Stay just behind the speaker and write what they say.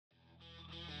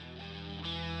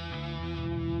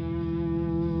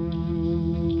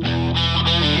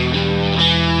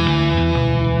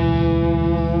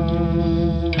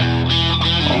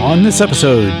On this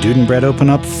episode, Dude and Brett open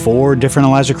up 4 different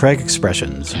Elijah Craig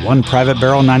expressions, 1 private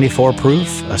barrel 94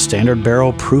 proof, a standard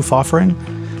barrel proof offering,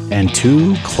 and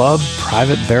 2 club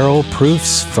private barrel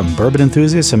proofs from Bourbon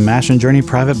Enthusiasts and Mash and Journey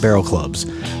private barrel clubs.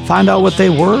 Find out what they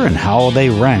were and how they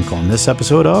rank on this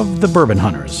episode of The Bourbon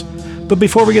Hunters. But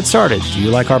before we get started, do you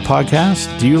like our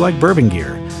podcast? Do you like bourbon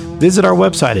gear? Visit our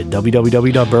website at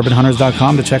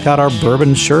www.bourbonhunters.com to check out our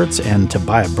bourbon shirts and to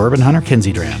buy a Bourbon Hunter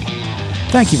Kinsey dram.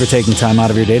 Thank you for taking time out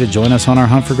of your day to join us on our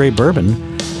hunt for great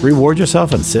bourbon. Reward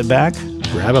yourself and sit back,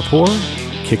 grab a pour,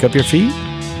 kick up your feet,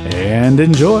 and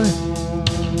enjoy.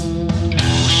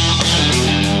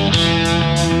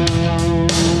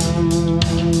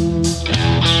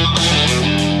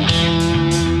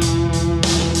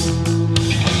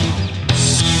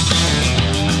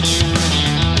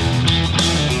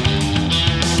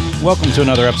 Welcome to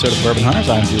another episode of Bourbon Hunters.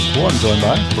 I'm Drew Poole. I'm joined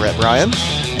by Brett Bryan.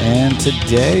 And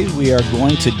today we are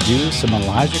going to do some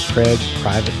Elijah Craig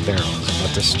private barrels.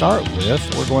 But to start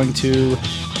with, we're going to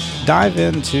dive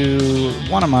into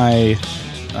one of my,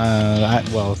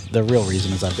 the real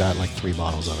reason is I've got like 3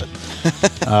 bottles of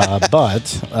it.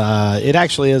 But it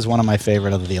actually is one of my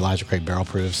favorite of the Elijah Craig barrel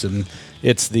proofs. And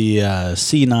it's the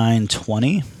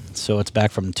C920. So it's back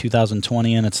from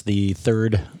 2020, and it's the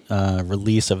 3rd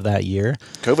release of that year.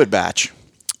 COVID batch.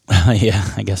 Yeah,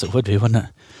 I guess it would be, wouldn't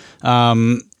it?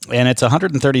 And it's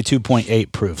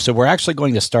 132.8 proof. So we're actually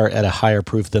going to start at a higher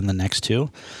proof than the next 2.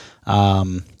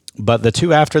 But the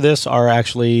 2 after this are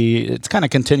actually, it's kind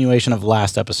of continuation of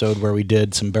last episode where we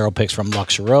did some barrel picks from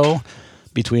Luxureau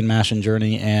between Mash and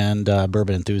Journey and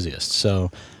Bourbon Enthusiasts. So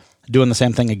doing the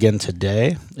same thing again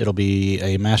today. It'll be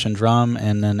a Mash and Drum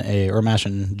and then or Mash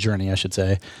and Journey, I should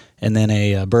say, and then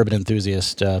a Bourbon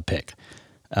Enthusiast pick.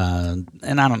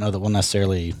 And I don't know that we'll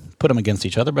necessarily put them against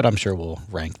each other, but I'm sure we'll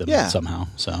rank them somehow.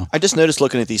 So I just noticed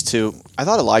looking at these 2, I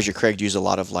thought Elijah Craig used a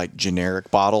lot of like generic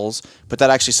bottles, but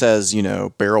that actually says,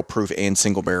 barrel proof and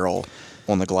single barrel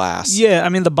on the glass. Yeah, I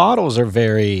mean, the bottles are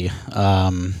very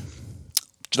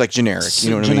like generic,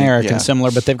 generic and similar,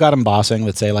 but they've got embossing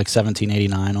that say like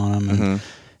 1789 on them,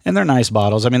 and they're nice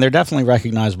bottles. I mean, they're definitely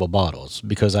recognizable bottles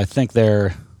because I think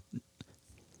they're.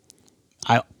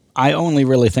 I only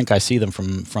really think I see them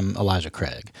from Elijah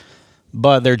Craig,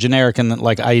 but they're generic and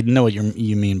like I know what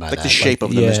you mean by that. Like the shape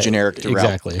of them is generic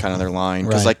throughout kind of their line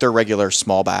because like they're regular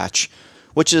small batch,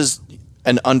 which is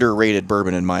an underrated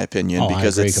bourbon in my opinion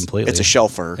because it's a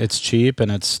shelfer. It's cheap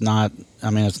and it's not.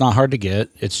 I mean, it's not hard to get.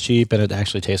 It's cheap and it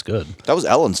actually tastes good. That was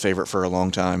Ellen's favorite for a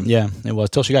long time. Yeah, it was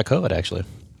till she got COVID actually.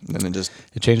 And then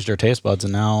it changed her taste buds,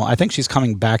 and now I think she's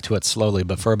coming back to it slowly.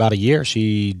 But for about a year,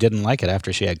 she didn't like it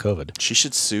after she had COVID. She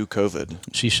should sue COVID.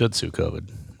 She should sue COVID.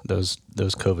 Those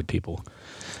COVID people.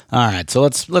 All right, so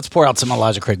let's pour out some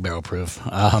Elijah Craig barrel proof,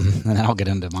 and then I'll get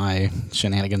into my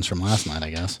shenanigans from last night,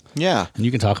 I guess. Yeah, and you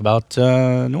can talk about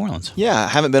New Orleans. Yeah, I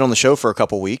haven't been on the show for a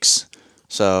couple weeks,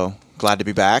 so glad to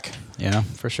be back. Yeah,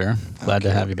 for sure. Glad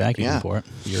to have you back even for it.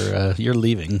 You're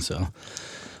leaving, so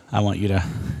I want you to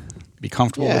be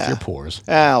comfortable with your pours.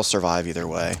 I'll survive either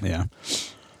way. Yeah.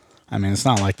 I mean, it's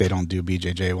not like they don't do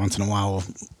BJJ once in a while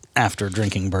after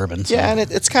drinking bourbon. So. Yeah, and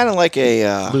it's kind of like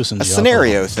a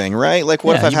scenario thing, right? Like,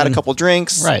 what if I've had a couple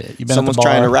drinks? Right. You've been someone's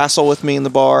trying to wrestle with me in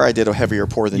the bar. I did a heavier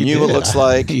pour than you it looks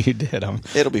like. You did.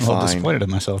 It'll be fine. I'm disappointed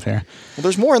in myself here. Well,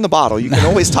 there's more in the bottle. You can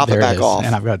always top it back off.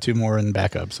 And I've got 2 more in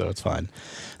backup, so it's fine.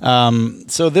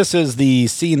 So this is the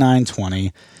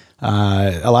C920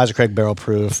 Elijah Craig barrel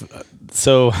proof.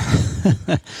 So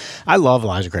I love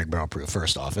Elijah Craig barrel proof,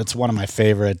 first off. It's one of my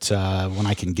favorite when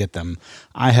I can get them.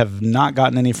 I have not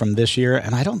gotten any from this year,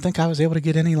 and I don't think I was able to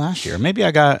get any last year. Maybe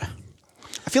I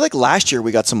feel like last year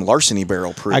we got some Larceny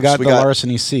barrel proofs. I got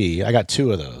Larceny C. I got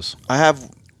 2 of those. I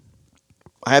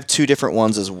have 2 different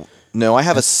ones No, I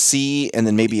have a C and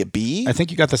then maybe a B. I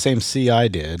think you got the same C I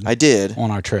did. I did.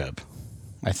 On our trip,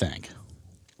 I think.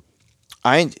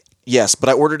 Yes, but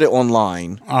I ordered it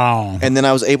online. Oh. And then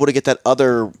I was able to get that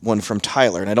other one from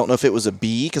Tyler. And I don't know if it was a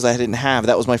B because I didn't have.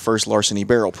 That was my first Larceny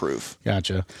barrel proof.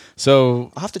 Gotcha.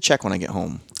 So I'll have to check when I get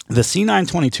home. The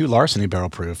C922 Larceny barrel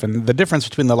proof. And the difference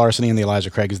between the Larceny and the Elijah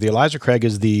Craig is the Elijah Craig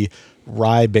is the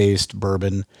rye-based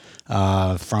bourbon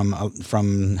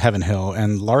from Heaven Hill.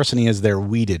 And Larceny is their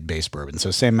wheated-based bourbon. So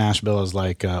same mash bill as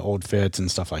like Old Fitz and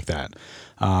stuff like that.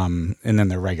 And then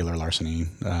their regular Larceny,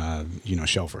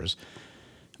 shelfers.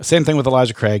 Same thing with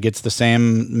Elijah Craig. It's the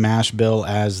same mash bill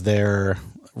as their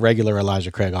regular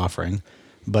Elijah Craig offering,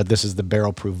 but this is the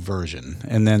barrel-proof version.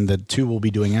 And then the 2 we'll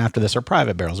be doing after this are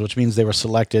private barrels, which means they were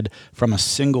selected from a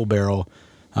single barrel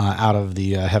out of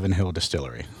the Heaven Hill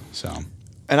distillery. So,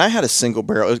 and I had a single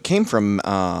barrel. It came from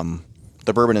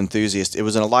the Bourbon Enthusiast. It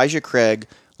was an Elijah Craig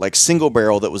like single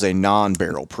barrel that was a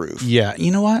non-barrel proof. Yeah,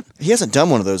 you know what? He hasn't done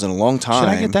one of those in a long time.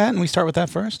 Should I get that and we start with that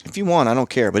first? If you want, I don't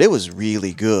care, but it was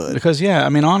really good. Because I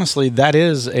mean, honestly, that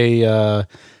is I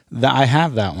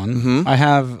have that one.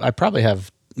 Mm-hmm. I probably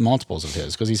have multiples of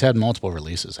his because he's had multiple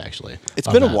releases actually. It's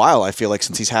been a while, I feel like,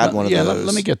 since he's had one of those.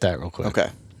 Let me get that real quick. Okay.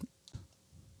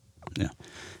 Yeah.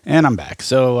 And I'm back.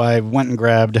 So I went and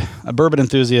grabbed a Bourbon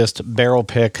Enthusiast barrel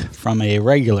pick from a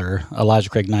regular Elijah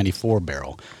Craig 94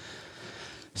 barrel.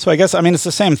 So I guess, I mean, it's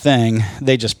the same thing.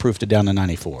 They just proofed it down to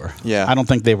 94. Yeah. I don't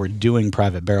think they were doing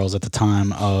private barrels at the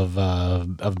time of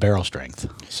barrel strength.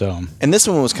 So. And this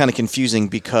one was kind of confusing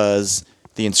because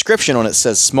the inscription on it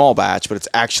says small batch, but it's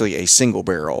actually a single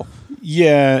barrel.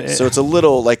 Yeah. So it's a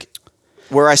little like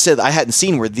where I said I hadn't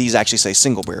seen where these actually say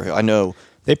single barrel. I know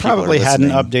they probably hadn't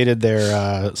updated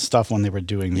their stuff when they were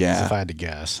doing these, if I had to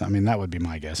guess. I mean, that would be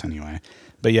my guess anyway.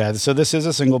 But yeah, so this is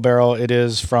a single barrel. It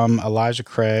is from Elijah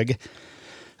Craig.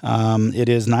 It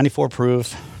is 94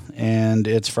 proof, and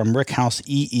it's from Rickhouse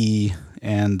EE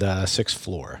and 6th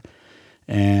floor.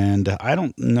 And I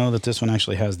don't know that this one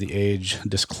actually has the age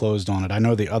disclosed on it. I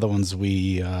know the other ones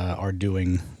we are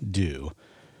doing do.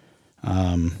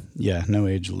 Yeah, no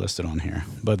age listed on here.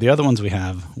 But the other ones we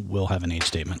have will have an age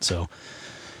statement. So,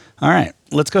 all right,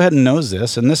 let's go ahead and nose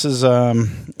this. And this is,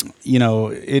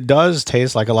 it does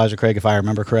taste like Elijah Craig, if I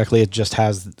remember correctly. It just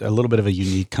has a little bit of a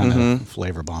unique kind of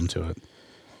flavor bomb to it.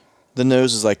 The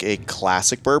nose is like a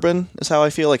classic bourbon, is how I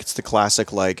feel. Like it's the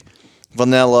classic, like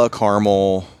vanilla,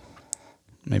 caramel.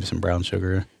 Maybe some brown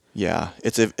sugar. Yeah,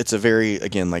 it's a very,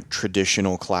 again, like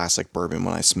traditional classic bourbon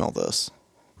when I smell this.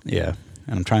 Yeah,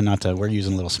 and I'm trying not to, we're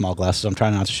using little small glasses. I'm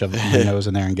trying not to shove my nose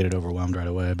in there and get it overwhelmed right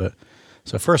away. But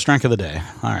so first drink of the day.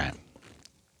 All right.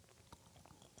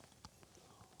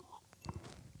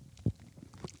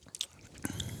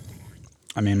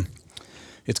 I mean,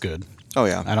 it's good. Oh,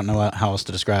 yeah. I don't know how else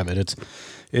to describe it.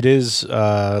 It is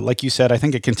like you said, I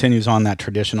think it continues on that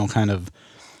traditional kind of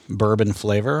bourbon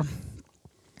flavor.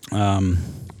 A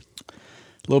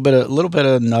little bit of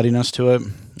nuttiness to it,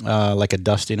 like a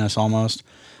dustiness almost.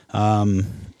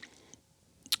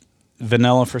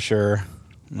 Vanilla for sure.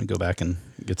 Let me go back and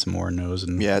get some more nose.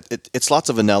 And yeah, it's lots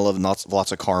of vanilla and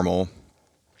lots of caramel.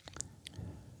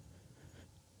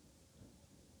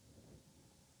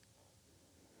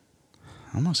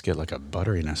 I almost get like a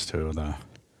butteriness to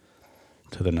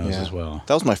the nose as well.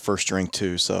 That was my first drink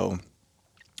too, so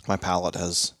my palate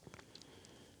has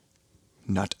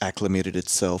not acclimated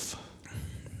itself.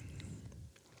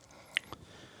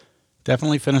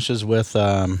 Definitely finishes with.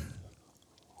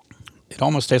 It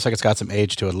almost tastes like it's got some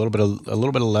age to it. A little bit of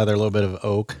leather, a little bit of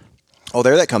oak. Oh,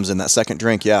 there that comes in that second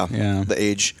drink. Yeah, yeah. The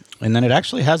age, and then it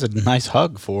actually has a nice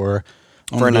hug for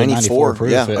a 94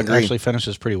 proof. Yeah, it agreed. Actually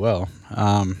finishes pretty well.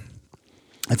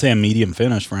 I'd say a medium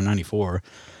finish for a 94.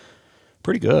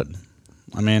 Pretty good.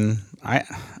 I mean, I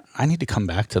need to come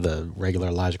back to the regular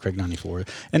Elijah Craig 94.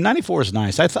 And 94 is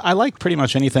nice. I like pretty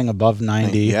much anything above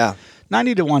 90. Yeah.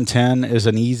 90 to 110 is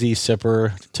an easy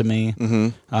sipper to me.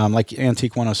 Mm-hmm. Like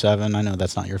Antique 107. I know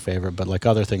that's not your favorite, but like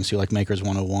other things, you like Maker's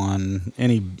 101,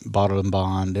 any bottled and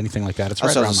bond, anything like that. It's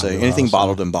right around my anything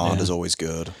bottled and bond is always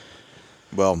good.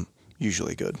 Well,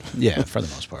 usually good. Yeah, for the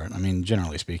most part. I mean,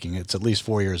 generally speaking, it's at least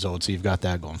 4 years old, so you've got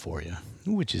that going for you,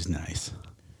 which is nice.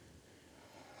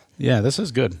 Yeah, this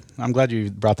is good. I'm glad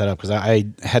you brought that up because I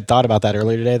had thought about that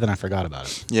earlier today, then I forgot about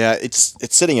it. Yeah, it's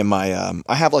sitting in my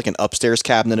I have like an upstairs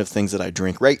cabinet of things that I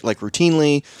drink like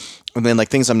routinely, and then like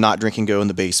things I'm not drinking go in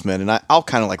the basement, and I'll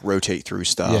kind of like rotate through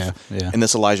stuff. Yeah. And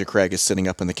this Elijah Craig is sitting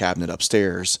up in the cabinet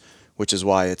upstairs, which is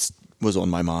why it was on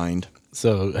my mind.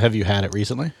 So, have you had it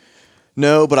recently?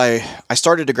 No, but I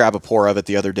started to grab a pour of it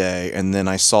the other day, and then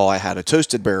I saw I had a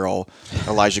toasted barrel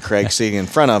Elijah Craig sitting in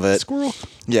front of it. Squirrel.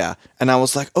 Yeah, and I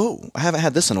was like, oh, I haven't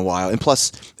had this in a while. And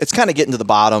plus, it's kind of getting to the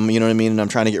bottom, you know what I mean? And I'm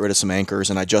trying to get rid of some anchors,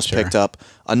 and I just picked up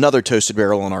another toasted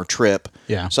barrel on our trip.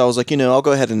 Yeah. So I was like, I'll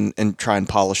go ahead and try and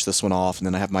polish this one off, and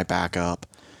then I have my backup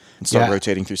and start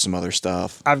rotating through some other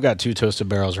stuff. I've got 2 toasted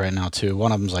barrels right now, too.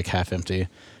 One of them's like half empty.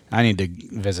 I need to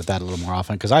visit that a little more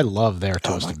often because I love their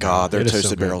toasted barrel. Oh, my God, their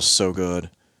toasted barrel's so good.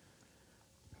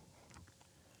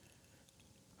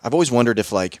 I've always wondered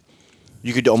if, like,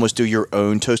 you could almost do your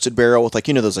own toasted barrel with, like,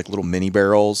 those, like, little mini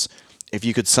barrels. If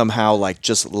you could somehow, like,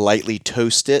 just lightly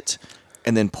toast it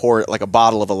and then pour, like, a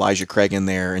bottle of Elijah Craig in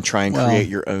there and try and create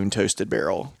your own toasted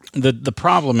barrel. The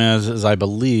problem is I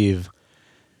believe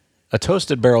a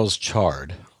toasted barrel is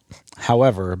charred.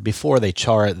 However, before they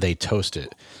char it, they toast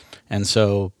it. And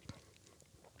so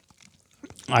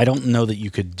I don't know that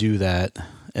you could do that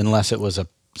unless it was a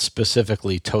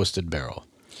specifically toasted barrel.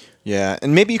 Yeah,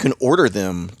 and maybe you can order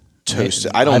them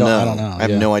toasted. I don't know. I don't know. I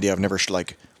have no idea. I've never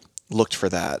looked for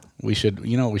that. We should,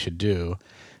 you know what we should do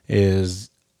is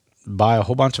buy a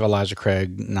whole bunch of Elijah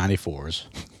Craig 94s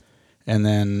and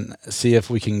then see if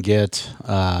we can get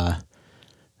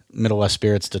Middle West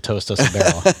Spirits to toast us a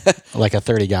barrel, like a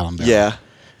 30-gallon barrel. Yeah.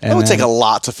 And it would take a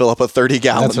lot to fill up a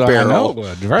 30-gallon barrel. I know it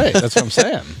would. Right. That's what I'm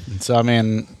saying. So, I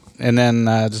mean, and then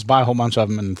just buy a whole bunch of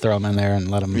them and throw them in there and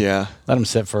let them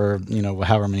sit for,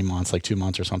 however many months, like 2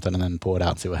 months or something, and then pull it out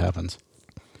and see what happens.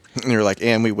 And you're like,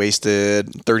 and we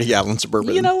wasted 30 gallons of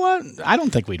bourbon. You know what? I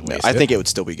don't think we'd waste it. I think it would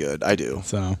still be good. I do.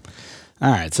 So, all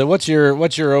right. So what's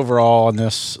your overall on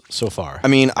this so far? I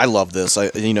mean, I love this.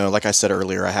 Like I said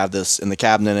earlier, I have this in the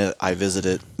cabinet. I visit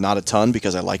it not a ton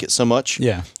because I like it so much.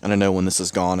 Yeah. And I know when this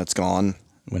is gone, it's gone.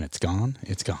 When it's gone,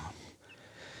 it's gone.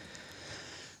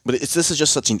 But this is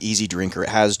just such an easy drinker. It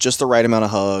has just the right amount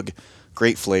of hug,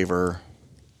 great flavor.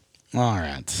 All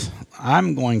right.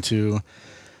 I'm going to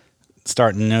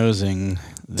start nosing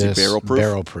this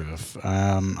barrel proof.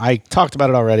 I talked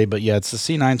about it already, but yeah, it's the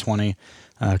C920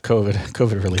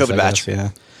 COVID release. COVID batch.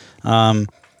 Yeah.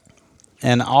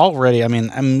 And already, I mean,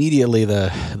 immediately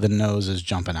the nose is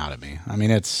jumping out at me. I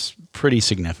mean, it's pretty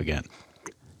significant.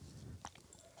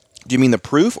 Do you mean the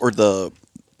proof or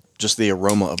just the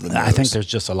aroma of the nose? I think there's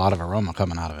just a lot of aroma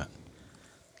coming out of it.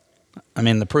 I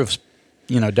mean, the proof's,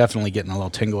 definitely getting a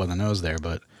little tingle in the nose there,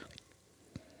 but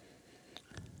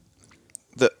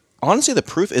honestly, the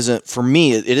proof isn't, for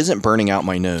me, it isn't burning out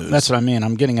my nose. That's what I mean.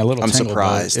 I'm getting a little tingle. I'm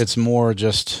surprised. It's more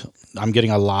just, I'm getting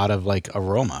a lot of,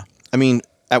 aroma. I mean,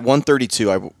 at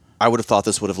 132, I would have thought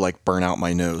this would have, burnt out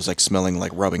my nose, smelling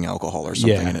like rubbing alcohol or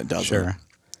something, and it doesn't. Sure.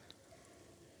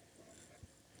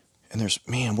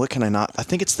 And what can I not? I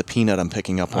think it's the peanut I'm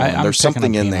picking up on. There's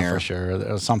something in there. For sure.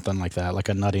 There's something like that, like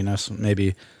a nuttiness,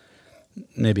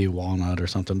 maybe walnut or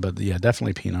something, but yeah,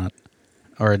 definitely peanut.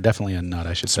 Or definitely a nut,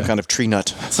 I should say. Some kind of tree nut.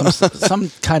 some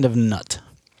kind of nut.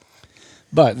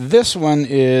 But this one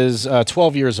is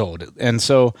 12 years old. And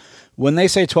so when they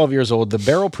say 12 years old, the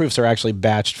barrel proofs are actually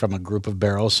batched from a group of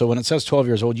barrels. So when it says 12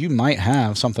 years old, you might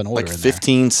have something older in there.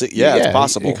 15, yeah, it's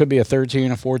possible. It could be a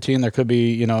 13, a 14. There could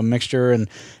be, a mixture.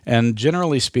 And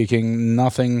generally speaking,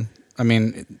 nothing, I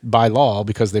mean, by law,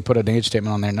 because they put an age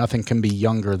statement on there, nothing can be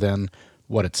younger than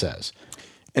what it says.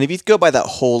 And if you go by that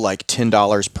whole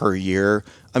 $10 per year,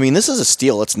 I mean, this is a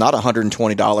steal. It's not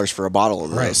 $120 for a bottle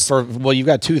of this. Right. Well, you've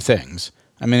got two things.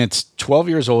 I mean, it's 12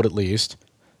 years old at least.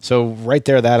 So right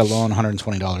there, that alone,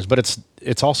 $120. But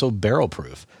it's also barrel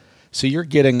proof. So you're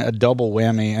getting a double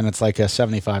whammy, and it's like a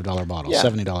 $75 bottle,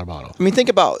 $70 bottle. I mean, think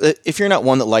about, if you're not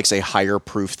one that likes a higher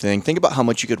proof thing, think about how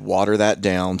much you could water that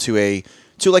down to a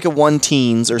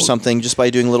 1-teens or something just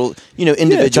by doing little,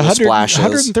 individual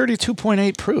splashes.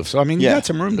 132.8 proof. So, I mean, you got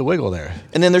some room to wiggle there.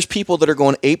 And then there's people that are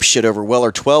going ape shit over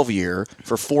Weller 12-year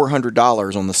for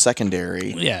 $400 on the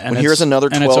secondary. Yeah. And here's another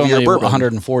 12-year bourbon.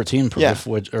 114 proof,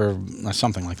 or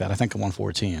something like that. I think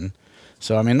 114.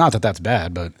 So, I mean, not that that's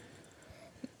bad, but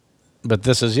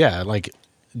this is,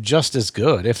 just as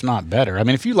good, if not better. I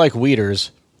mean, if you like Weeders,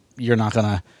 you're not going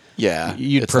to... Yeah,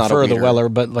 you'd prefer the Weller,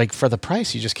 but for the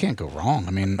price, you just can't go wrong.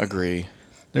 I mean, agree.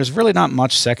 There's really not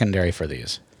much secondary for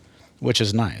these, which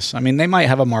is nice. I mean, they might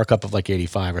have a markup of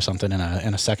 85 or something in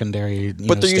a secondary.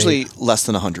 But they're usually less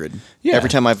than 100. Yeah. Every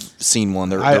time I've seen one,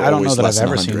 they're I don't always know that less I've than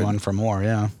ever 100. seen one for more.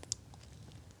 Yeah.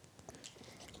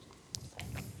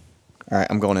 All right,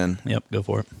 I'm going in. Yep, go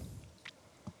for it.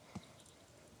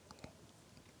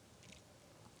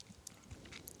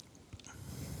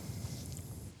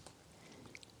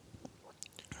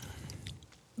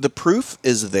 The proof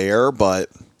is there, but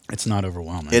it's not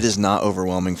overwhelming. It is not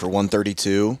overwhelming for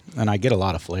 132. And I get a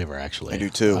lot of flavor, actually. I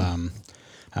do too.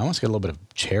 I almost get a little bit of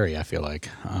cherry, I feel like.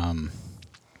 And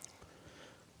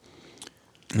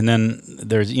then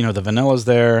there's, the vanilla's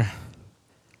there.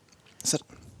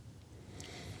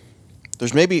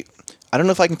 There's maybe, I don't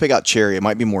know if I can pick out cherry. It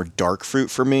might be more dark fruit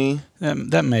for me.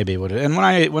 That may be what it is. And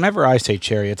whenever I say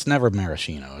cherry, it's never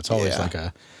maraschino. It's always like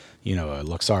a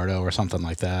Luxardo or something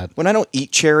like that. When I don't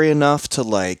eat cherry enough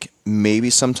to maybe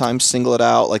sometimes single it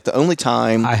out, the only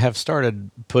time I have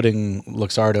started putting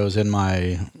Luxardos in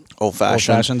my old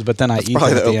fashions, but then I eat them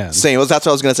at the end. Same. That's what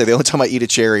I was going to say. The only time I eat a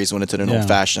cherry is when it's in an old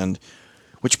fashioned,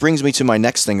 which brings me to my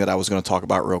next thing that I was going to talk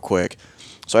about real quick.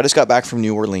 So I just got back from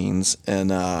New Orleans, and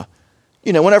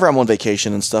whenever I'm on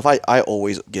vacation and stuff, I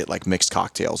always get mixed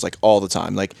cocktails all the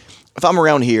time. If I'm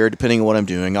around here, depending on what I'm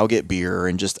doing, I'll get beer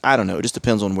and I don't know. It just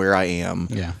depends on where I am.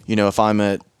 Yeah. If I'm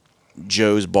at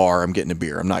Joe's bar, I'm getting a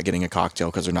beer. I'm not getting a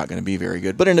cocktail because they're not going to be very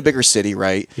good. But in a bigger city,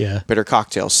 right? Yeah. Better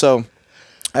cocktails. So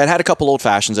I had a couple old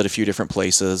fashions at a few different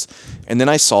places, and then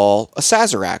I saw a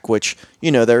Sazerac, which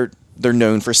they're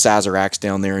known for Sazeracs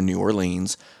down there in New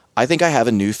Orleans. I think I have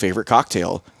a new favorite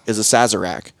cocktail is a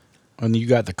Sazerac. And you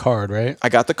got the card, right? I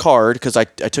got the card because I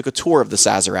took a tour of the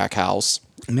Sazerac house.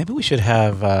 Maybe we should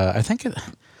have,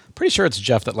 pretty sure it's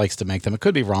Jeff that likes to make them. It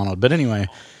could be Ronald. But anyway,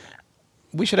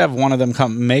 we should have one of them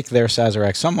come make their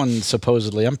Sazerac. Someone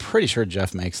supposedly, I'm pretty sure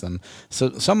Jeff makes them.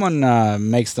 So someone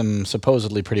makes them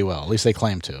supposedly pretty well. At least they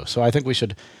claim to. So I think we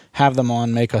should have them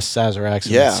on, make us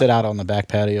Sazeracs, and sit out on the back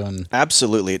patio. And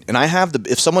absolutely. And I have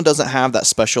if someone doesn't have that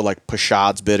special like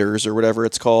Pashad's bitters or whatever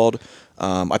it's called,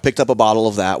 I picked up a bottle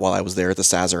of that while I was there at the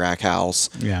Sazerac house.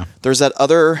 Yeah. There's that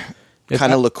other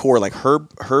kind of liqueur, like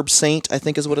Herb Saint, I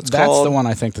think is what it's called. That's the one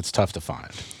I think that's tough to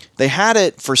find. They had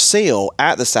it for sale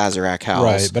at the Sazerac house.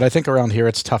 Right, but I think around here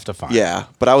it's tough to find. Yeah,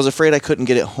 but I was afraid I couldn't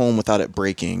get it home without it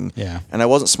breaking. Yeah. And I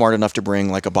wasn't smart enough to bring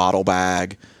like a bottle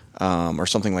bag or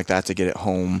something like that to get it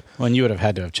home. Well, and you would have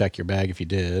had to have checked your bag if you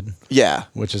did. Yeah.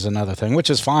 Which is another thing,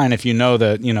 which is fine if you know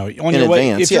that, on in your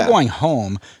way. advance, If you're going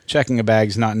home, checking a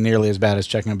bag's not nearly as bad as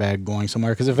checking a bag going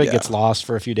somewhere, because if it gets lost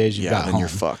for a few days, you've got then home. you're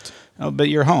fucked. Oh, but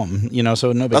you're home,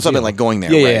 so no big That's what I deal. meant, like going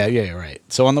there, yeah, right? Yeah, right.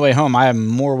 So on the way home, I am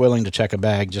more willing to check a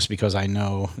bag just because I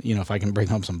know, if I can bring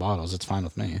home some bottles, it's fine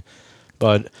with me.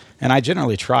 And I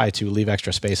generally try to leave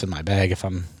extra space in my bag if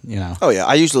I'm, Oh, yeah.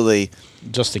 I usually...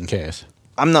 just in case.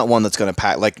 I'm not one that's going to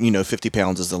pack, 50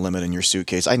 pounds is the limit in your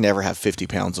suitcase. I never have 50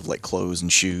 pounds of, clothes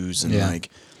and shoes and,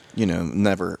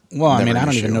 never... Well, I never mean, I don't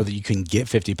issue. even know that you can get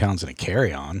 50 pounds in a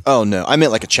carry-on. Oh, no. I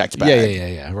meant like a checked bag.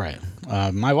 Yeah, right.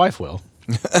 My wife will.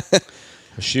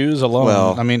 Shoes alone.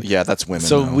 Well, I mean, yeah, that's women.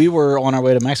 So though. we were on our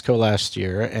way to Mexico last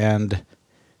year, and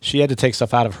she had to take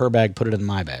stuff out of her bag, put it in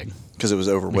my bag. Because it was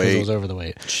overweight. Because it was over the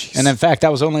weight. Jeez. And in fact,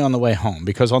 that was only on the way home,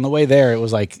 because on the way there, it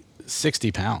was like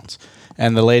 60 pounds.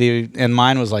 And the lady, and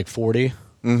mine was like 40.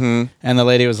 Mm-hmm. And the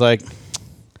lady was like,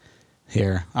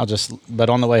 here, but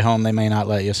on the way home, they may not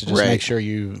let you, so just make sure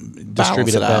you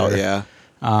distribute it better. Out, yeah.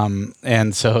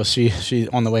 And so she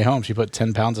on the way home, she put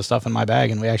 10 pounds of stuff in my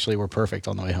bag, and we actually were perfect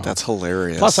on the way home. That's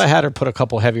hilarious. Plus, I had her put a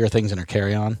couple heavier things in her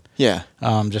carry-on. Yeah.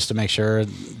 Just to make sure.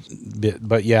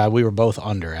 But yeah, we were both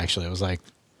under, actually. It was like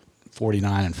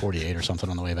 49 and 48 or something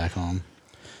on the way back home.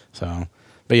 So,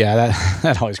 but yeah,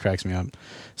 that always cracks me up.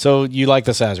 So you like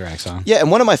the Sazerac, huh? Yeah, and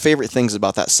one of my favorite things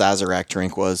about that Sazerac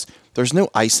drink was there's no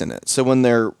ice in it. So when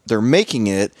they're making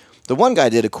it, the one guy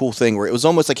did a cool thing where it was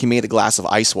almost like he made a glass of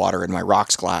ice water in my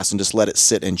rocks glass and just let it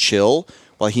sit and chill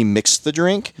while he mixed the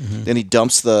drink. Mm-hmm. Then he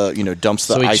dumps the ice.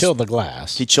 So he chilled the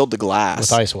glass. He chilled the glass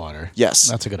with ice water. Yes,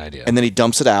 that's a good idea. And then he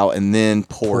dumps it out and then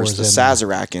pours the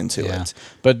Sazerac into it.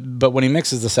 But when he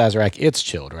mixes the Sazerac, it's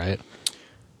chilled, right?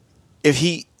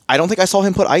 I don't think I saw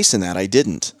him put ice in that. I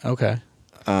didn't. Okay.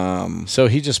 So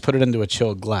he just put it into a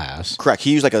chilled glass. Correct.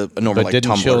 He used like a normal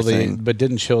tumbler thing. But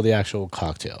didn't chill the actual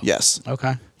cocktail. Yes.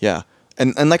 Okay. Yeah.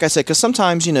 And like I said, because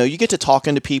sometimes, you get to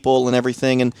talking to people and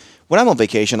everything. And when I'm on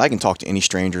vacation, I can talk to any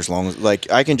stranger as long as,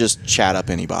 I can just chat up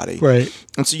anybody. Right.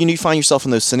 And so you find yourself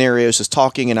in those scenarios just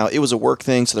talking. And it was a work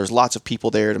thing, so there's lots of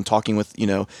people there that I'm talking with,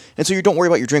 And so you don't worry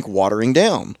about your drink watering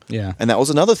down. Yeah. And that was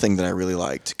another thing that I really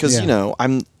liked. Because,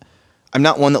 I'm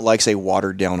not one that likes a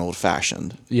watered down old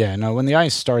fashioned. Yeah, no, when the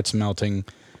ice starts melting,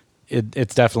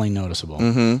 it's definitely noticeable.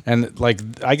 Mm-hmm.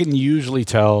 And I can usually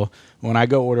tell when I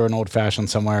go order an old fashioned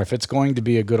somewhere, if it's going to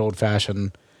be a good old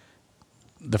fashioned,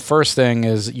 the first thing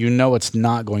is it's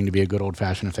not going to be a good old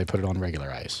fashioned if they put it on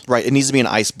regular ice. Right. It needs to be an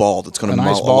ice ball that's going to a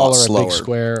melt a lot slower. A big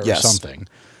square or something.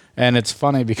 And it's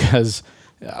funny because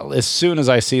as soon as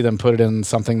I see them put it in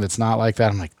something that's not like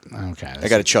that, I'm like, okay. I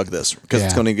got to chug this because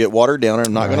it's going to get watered down and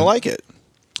I'm not going to like it.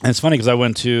 And it's funny because I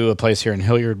went to a place here in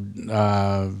Hilliard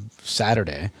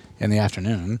Saturday in the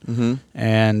afternoon, mm-hmm.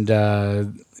 and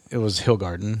it was Hill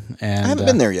Garden. And I haven't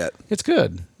been there yet. It's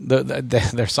good.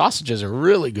 Their sausages are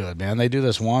really good, man. They do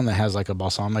this one that has like a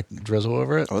balsamic drizzle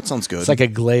over it. Oh, that sounds good. It's like a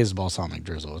glazed balsamic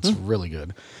drizzle. It's really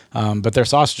good. But their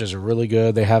sausages are really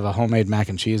good. They have a homemade mac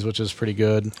and cheese, which is pretty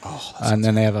good. Oh, and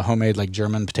then they have a homemade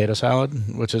German potato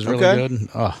salad, which is really good.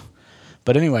 Oh.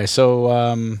 But anyway,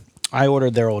 so I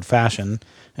ordered their old fashioned.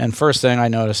 And first thing I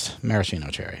noticed, maraschino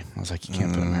cherry. I was like, you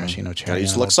can't put a maraschino cherry. Gotta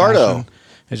use in Luxardo.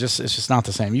 It's just not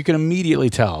the same. You can immediately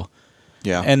tell.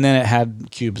 Yeah. And then it had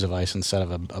cubes of ice instead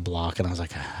of a block, and I was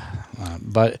like,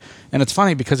 and it's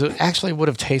funny because it actually would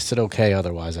have tasted okay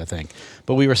otherwise, I think.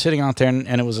 But we were sitting out there, and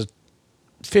it was a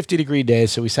 50-degree day,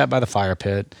 so we sat by the fire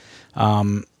pit,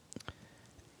 and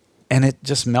it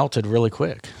just melted really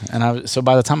quick. And so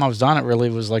by the time I was done, it really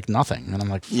was like nothing. And I'm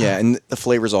like, yeah, and the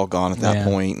flavor's all gone at that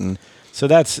point, and. So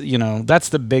that's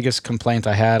the biggest complaint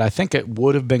I had. I think it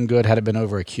would have been good had it been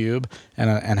over a cube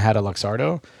and had a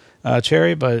Luxardo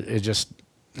cherry, but it just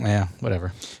Yeah,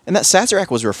 whatever. And that Sazerac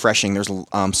was refreshing. There's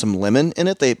some lemon in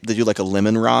it. They do like a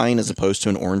lemon rind as opposed to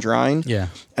an orange rind. Yeah.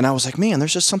 And I was like, man,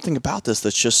 there's just something about this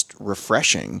that's just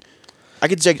refreshing. I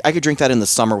could drink that in the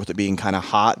summer with it being kind of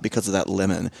hot because of that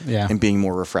lemon. Yeah. And being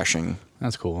more refreshing.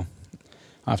 That's cool.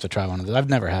 I'll have to try one of those. I've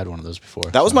never had one of those before.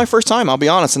 That was my first time, I'll be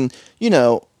honest. And,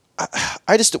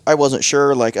 I wasn't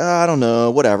sure, like, I don't know,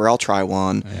 whatever, I'll try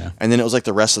one. Yeah. And then it was like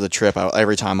the rest of the trip,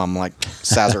 every time I'm like,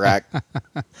 Sazerac.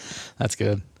 That's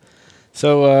good.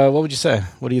 So what would you say?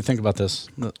 What do you think about this?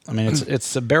 I mean,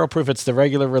 it's a barrel proof. It's the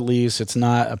regular release. It's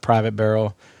not a private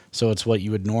barrel. So it's what you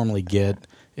would normally get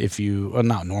if you, well,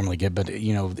 not normally get, but,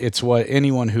 it's what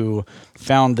anyone who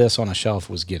found this on a shelf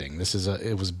was getting.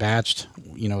 It was batched,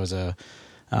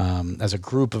 as a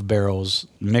group of barrels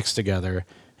mixed together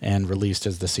and released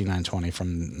as the C920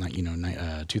 from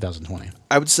 2020.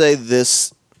 I would say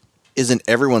this isn't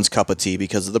everyone's cup of tea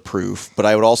because of the proof, but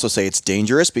I would also say it's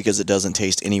dangerous because it doesn't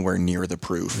taste anywhere near the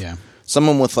proof. Yeah.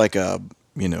 Someone with like a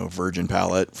virgin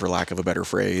palate, for lack of a better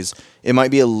phrase, it might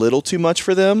be a little too much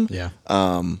for them. Yeah.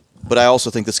 But I also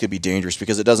think this could be dangerous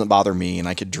because it doesn't bother me, and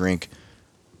I could drink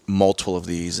multiple of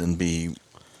these and be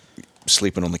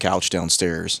sleeping on the couch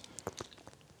downstairs.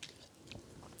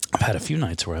 I've had a few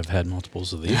nights where I've had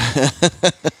multiples of these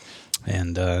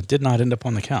and did not end up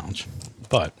on the couch,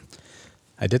 but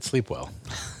I did sleep well.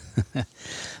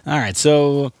 All right,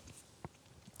 so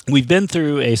we've been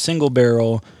through a single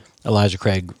barrel Elijah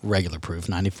Craig regular proof,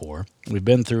 94. We've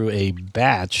been through a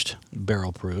batched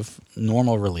barrel proof,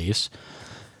 normal release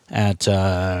at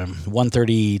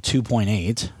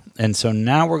 132.8. And so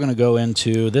now we're going to go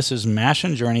into, this is Mash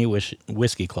and Journey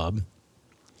Whiskey Club.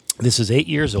 This is 8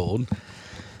 years old.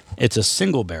 It's a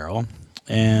single barrel,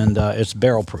 and it's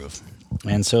barrel proof.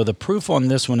 And so the proof on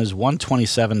this one is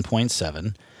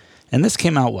 127.7. And this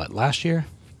came out, last year?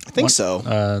 I think so.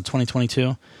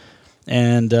 2022.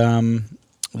 And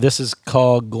this is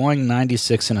called Going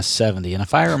 96 and a 70. And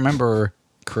if I remember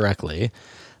correctly,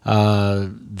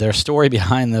 their story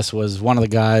behind this was one of the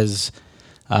guys,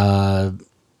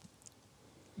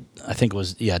 I think it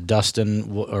was,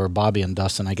 Dustin, or Bobby and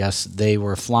Dustin, I guess. They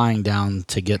were flying down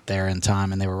to get there in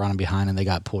time, and they were running behind, and they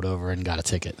got pulled over and got a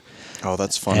ticket. Oh,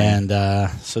 that's funny. And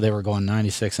so they were going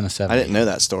 96 and a 70. I didn't know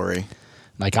that story.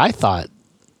 Like, I thought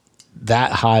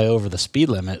that high over the speed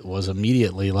limit was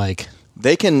immediately, like,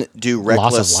 they can do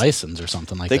reckless... loss of license or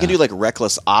something like that. They can do, like,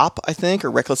 reckless op, I think,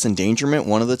 or reckless endangerment,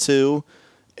 one of the two,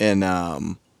 and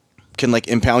can, like,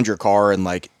 impound your car and,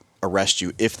 like, arrest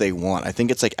you if they want. I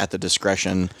think it's like at the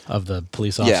discretion of the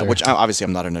police officer. Yeah, which obviously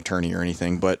I'm not an attorney or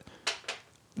anything, but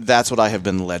that's what I have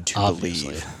been led to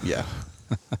believe. Yeah.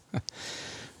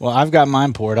 Well, I've got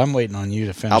mine poured. I'm waiting on you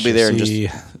to finish. I'll be there in just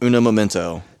uno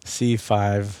momento.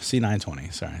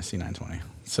 C920. Sorry, C920.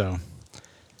 So,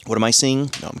 what am I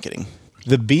seeing? No, I'm kidding.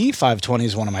 The B520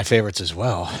 is one of my favorites as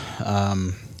well.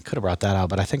 Could have brought that out,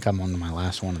 but I think I'm on to my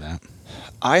last one of that.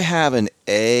 I have an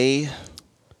A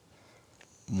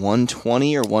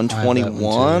 120 or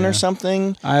 121 or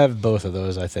something. I have both of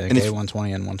those, I think.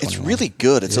 A120 and 121. It's really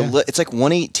good. It's it's like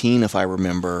 118 if I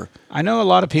remember. I know a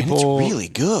lot of people it's really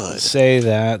good. Say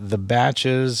that the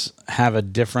batches have a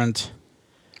different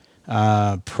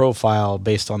profile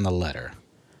based on the letter.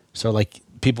 So like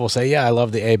people say, yeah, I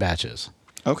love the A batches.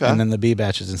 Okay. And then the B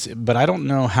batches. But I don't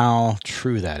know how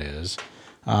true that is.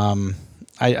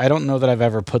 I don't know that I've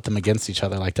ever put them against each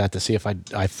other like that to see if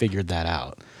I figured that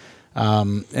out.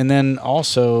 And then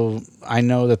also, I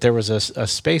know that there was a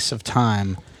space of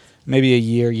time, maybe a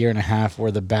year and a half,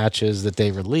 where the batches that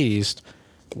they released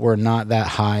were not that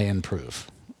high in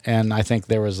proof. And I think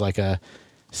there was like a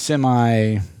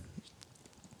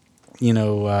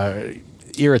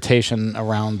irritation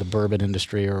around the bourbon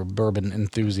industry or bourbon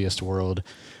enthusiast world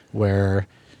where,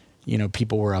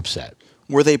 people were upset.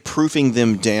 Were they proofing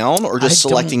them down or just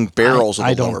selecting barrels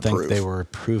with a lower proof? I don't think they were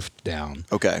proofed down.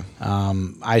 Okay.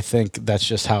 I think that's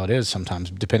just how it is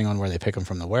sometimes, depending on where they pick them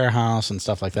from the warehouse and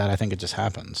stuff like that. I think it just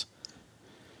happens.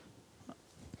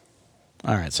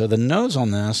 All right, so the nose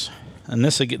on this, and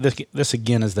this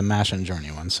again is the Mash and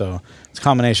Journey one. So it's a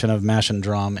combination of Mash and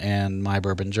Drum and My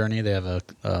Bourbon Journey. They have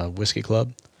a whiskey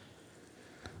club.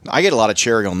 I get a lot of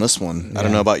cherry on this one. I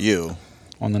don't know about you.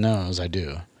 On the nose, I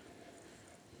do.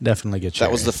 Definitely get cherry.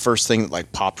 That was the first thing that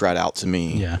like popped right out to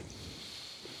me. Yeah.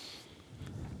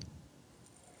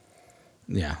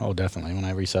 Yeah. Oh, definitely. When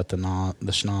I reset the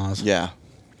schnoz. Yeah.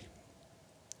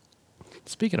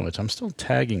 Speaking of which, I'm still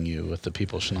tagging you with the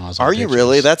People Schnoz. Are you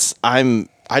really?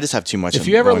 I just have too much. If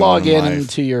you ever log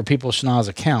into your People Schnoz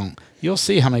account, you'll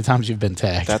see how many times you've been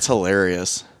tagged. That's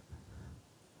hilarious.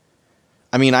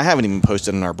 I mean, I haven't even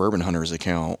posted on our Bourbon Hunters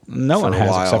account. No one has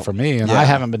except for me, and Yeah. I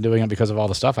haven't been doing it because of all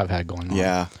the stuff I've had going on.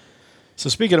 Yeah. So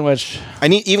speaking of which,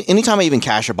 Anytime I even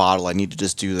cash a bottle, I need to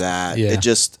just do that. Yeah.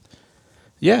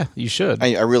 Yeah, you should.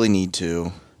 I really need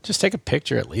to. Just take a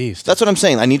picture at least. That's what I'm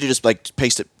saying. I need to just like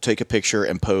take a picture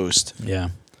and post. Yeah.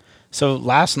 So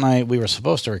last night we were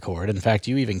supposed to record. In fact,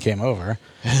 you even came over,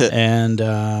 and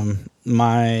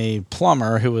my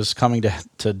plumber, who was coming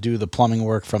to do the plumbing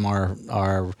work from our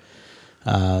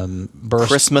burst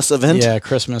Christmas event. Yeah,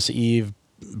 Christmas Eve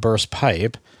burst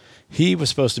pipe. He was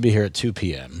supposed to be here at 2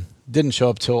 p.m. Didn't show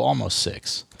up till almost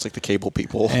 6. It's like the cable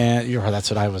people. And that's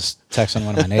what I was texting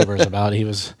one of my neighbors about.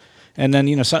 And then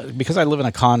because I live in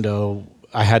a condo,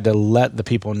 I had to let the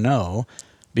people know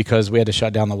because we had to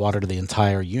shut down the water to the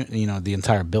entire the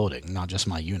entire building, not just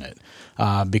my unit,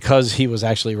 because he was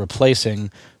actually replacing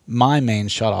my main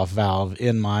shutoff valve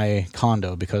in my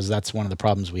condo, because that's one of the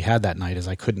problems we had that night is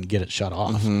I couldn't get it shut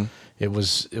off. Mm-hmm. It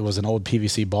was an old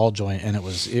PVC ball joint, and it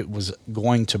was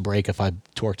going to break if I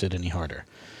torqued it any harder.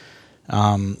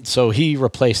 So he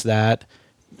replaced that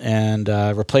and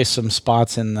replaced some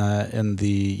spots in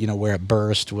the where it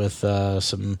burst with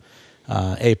some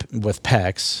with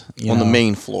PEX on the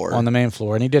main floor. On the main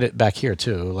floor, and he did it back here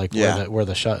too, like yeah. where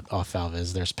the shut off valve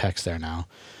is. There's PEX there now,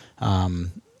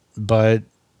 but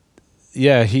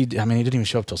yeah, he didn't even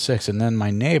show up till 6, and then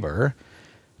my neighbor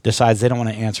decides they don't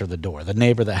want to answer the door. The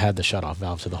neighbor that had the shut off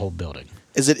valve to the whole building.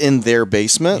 Is it in their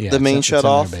basement? Yeah, the main shut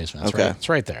off. In their basement. Okay, it's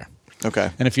right there.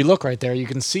 Okay. And if you look right there, you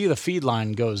can see the feed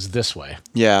line goes this way.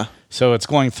 Yeah. So it's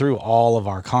going through all of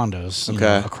our condos,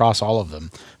 across all of them.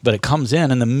 But it comes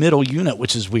in the middle unit,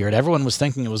 which is weird. Everyone was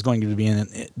thinking it was going to be an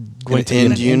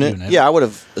end unit. Yeah, I would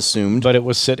have assumed. But it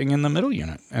was sitting in the middle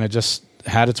unit, and it just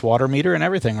had its water meter and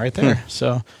everything right there.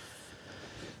 So,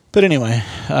 but anyway,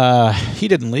 he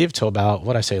didn't leave till about,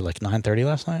 like 9:30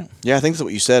 last night? Yeah, I think that's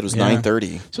what you said was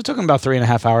 9:30. So it took him about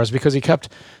 3.5 hours because he kept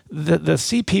the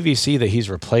CPVC that he's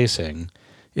replacing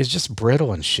is just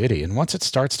brittle and shitty. And once it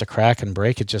starts to crack and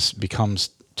break, it just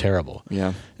becomes terrible.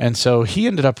 Yeah. And so he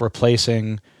ended up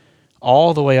replacing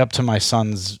all the way up to my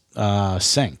son's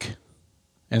sink.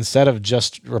 Instead of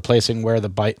just replacing where the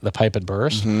pipe had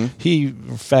burst, he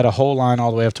fed a whole line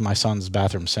all the way up to my son's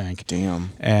bathroom sink.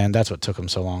 Damn. And that's what took him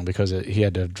so long, because he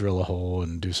had to drill a hole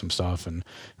and do some stuff and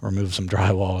remove some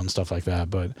drywall and stuff like that.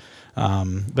 But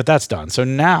that's done. So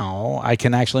now I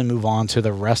can actually move on to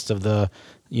the rest of the,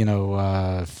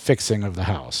 fixing of the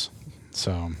house.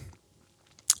 So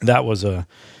that was a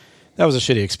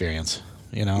shitty experience,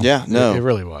 Yeah, no. It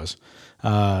really was.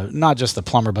 Not just the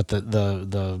plumber, but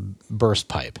the burst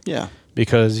pipe. Yeah.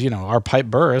 Because, our pipe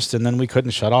burst and then we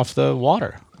couldn't shut off the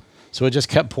water. So it just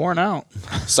kept pouring out.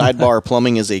 Sidebar,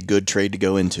 plumbing is a good trade to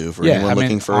go into for anyone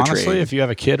looking for a trade. Honestly, if you have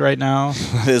a kid right now,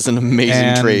 it is an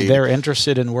amazing trade. They're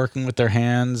interested in working with their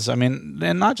hands. I mean,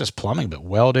 and not just plumbing, but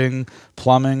welding,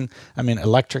 plumbing. I mean,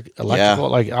 electrical. Yeah.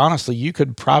 Like, honestly, you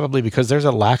could probably, because there's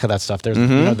a lack of that stuff. There's,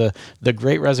 the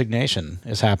Great Resignation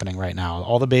is happening right now.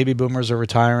 All the baby boomers are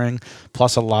retiring,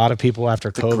 plus a lot of people after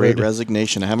COVID. The Great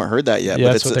Resignation. I haven't heard that yet,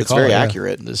 Yeah, but it's very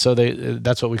accurate. So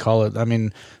that's what we call it. I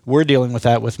mean, we're dealing with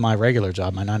that with my regular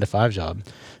job, my 9-to-5 job.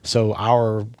 So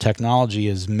our technology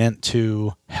is meant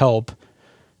to help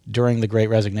during the Great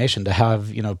Resignation to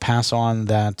have, pass on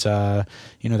that,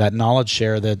 that knowledge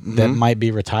share that might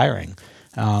be retiring.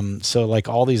 So like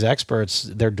all these experts,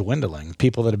 they're dwindling,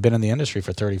 people that have been in the industry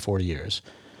for 30, 40 years.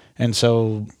 And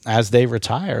so as they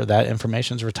retire, that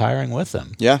information's retiring with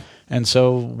them. Yeah. And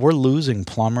so we're losing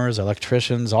plumbers,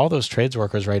 electricians, all those trades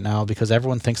workers right now because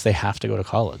everyone thinks they have to go to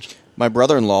college. My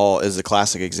brother-in-law is a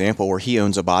classic example where he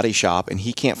owns a body shop and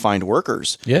he can't find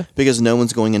workers. Yeah. Because no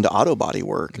one's going into auto body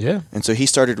work. Yeah. And so he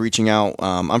started reaching out.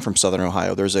 I'm from Southern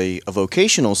Ohio. There's a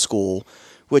vocational school,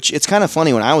 which it's kind of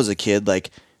funny. When I was a kid,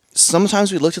 like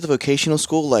sometimes we looked at the vocational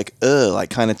school like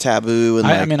kind of taboo. And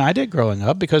I mean, I did growing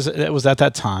up because it was at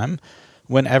that time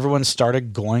when everyone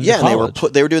started going to college.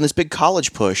 And they were doing this big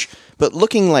college push. But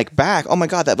looking like back, oh my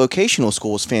God, that vocational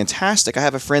school was fantastic. I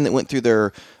have a friend that went through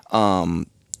their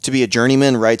to be a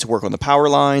journeyman, right, to work on the power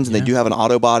lines, and they do have an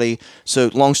auto body. So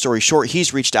long story short,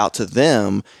 he's reached out to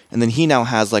them, and then he now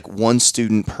has like one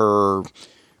student per,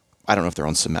 I don't know if they're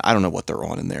on cement, I don't know what they're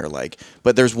on in there, like,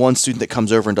 but there's one student that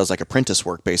comes over and does like apprentice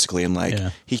work basically, and like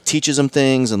he teaches them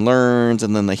things and learns,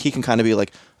 and then like he can kind of be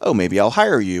like, oh, maybe I'll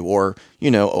hire you, or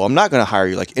oh, I'm not going to hire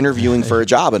you, like interviewing for a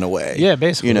job in a way. Yeah,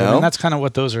 basically. I mean, that's kind of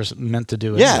what those are meant to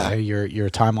do. Yeah. Anyway. Your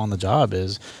time on the job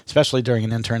is, especially during an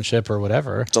internship or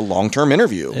whatever. It's a long-term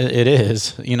interview. It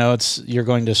is. You're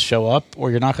going to show up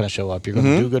or you're not going to show up. You're going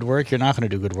to do good work. You're not going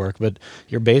to do good work. But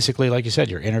you're basically, like you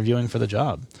said, you're interviewing for the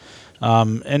job.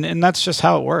 And that's just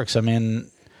how it works. I mean,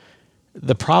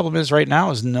 the problem is right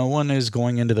now is no one is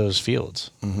going into those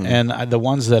fields. And the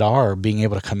ones that are being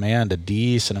able to command a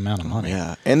decent amount of money.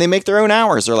 Yeah. And they make their own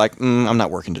hours. They're like, I'm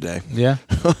not working today. Yeah.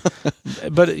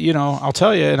 But, you know, I'll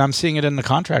tell you, and I'm seeing it in the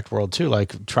contract world too,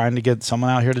 like trying to get someone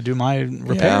out here to do my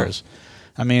repairs. Yeah.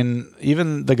 I mean,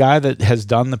 even the guy that has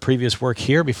done the previous work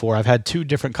here before, I've had 2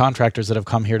 different contractors that have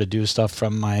come here to do stuff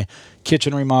from my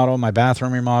kitchen remodel, my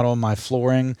bathroom remodel, my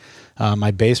flooring,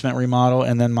 my basement remodel,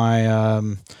 and then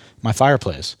my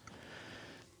fireplace.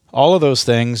 All of those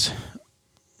things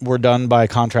were done by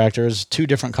contractors, 2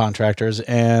 different contractors,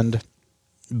 and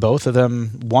both of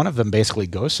them, one of them basically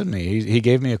ghosted me. He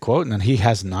gave me a quote, and then he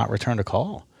has not returned a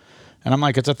call. And I'm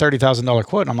like, it's a $30,000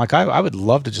 quote. And I'm like, I would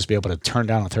love to just be able to turn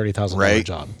down a $30,000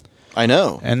 job. I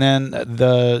know. And then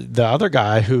the other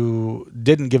guy who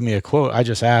didn't give me a quote, I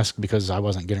just asked because I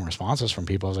wasn't getting responses from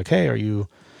people. I was like, hey,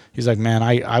 he's like, man,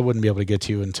 I wouldn't be able to get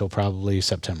to you until probably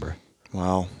September.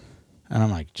 Wow. And I'm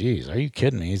like, geez, are you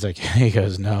kidding me? He's like, he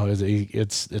goes, no,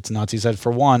 it's nuts. He said,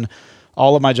 for one,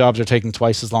 all of my jobs are taking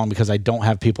twice as long because I don't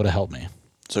have people to help me.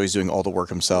 So he's doing all the work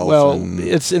himself. Well,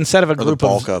 it's instead of a group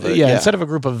of it. Yeah, instead of a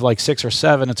group of like 6 or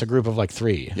 7, it's a group of like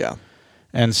 3. Yeah.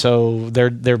 And so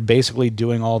they're basically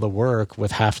doing all the work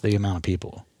with half the amount of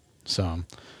people. So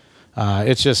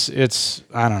it's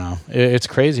I don't know. It's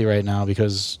crazy right now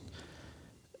because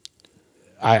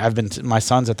my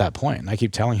son's at that point, and I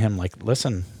keep telling him, like,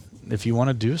 listen, if you want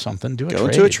to do something, do a trade. Go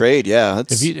into a trade, yeah.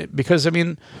 Because I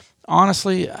mean,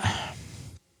 honestly,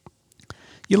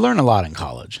 you learn a lot in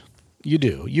college. You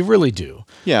do. You really do.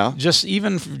 Yeah. Just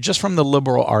from the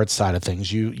liberal arts side of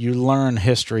things, you learn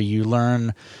history, you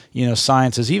learn,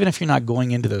 sciences. Even if you're not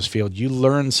going into those fields, you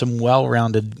learn some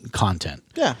well-rounded content.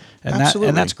 Yeah, and absolutely.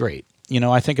 And that's great.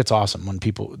 I think it's awesome when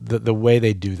people the way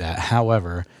they do that.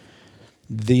 However,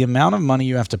 the amount of money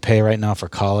you have to pay right now for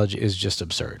college is just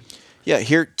absurd. Yeah,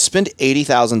 here, spend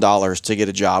 $80,000 to get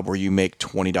a job where you make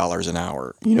 $20 an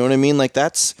hour. You know what I mean? Like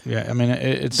that's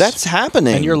that's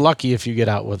happening, and you're lucky if you get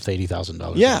out with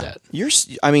 $80,000 in debt.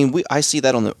 I see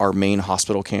that on our main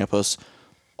hospital campus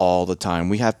all the time.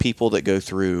 We have people that go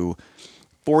through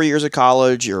 4 years of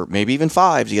college or maybe even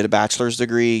 5 to get a bachelor's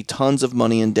degree, tons of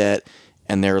money in debt,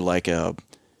 and they're like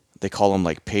they call them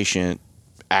like patient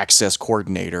access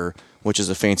coordinator, which is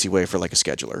a fancy way for like a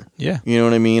scheduler. Yeah, you know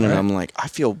what I mean? Right. And I'm like, I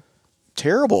feel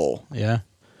terrible. Yeah.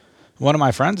 One of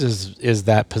my friends is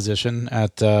that position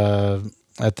at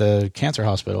the cancer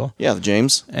hospital. Yeah, the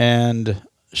James. And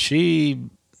she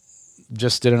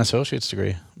just did an associate's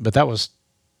degree, but that was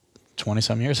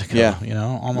 20-some years ago.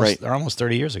 Yeah. Almost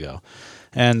 30 years ago.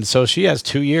 And so she has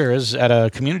 2 years at a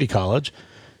community college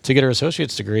to get her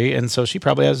associate's degree, and so she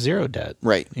probably has 0 debt.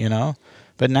 Right.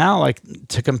 But now, like,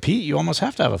 to compete, you almost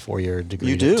have to have a 4-year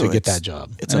degree to get that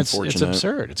job. It's unfortunate. It's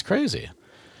absurd. It's crazy.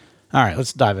 All right,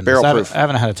 let's dive into Barrel this. proof. I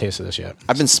haven't had a taste of this yet.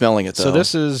 I've been smelling it, though. So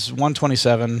this is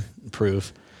 127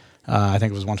 proof. I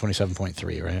think it was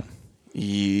 127.3, right?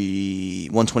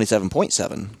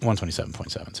 127.7.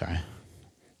 127.7, sorry.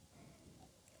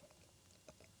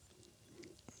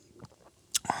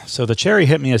 So the cherry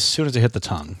hit me as soon as it hit the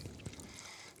tongue.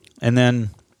 And then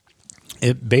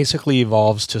it basically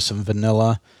evolves to some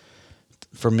vanilla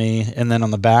for me. And then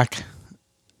on the back,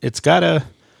 it's got a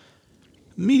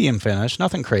medium finish,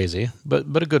 nothing crazy, but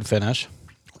a good finish.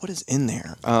 What is in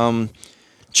there?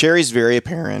 Cherry's very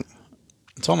apparent.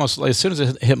 It's almost like as soon as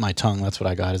it hit my tongue, that's what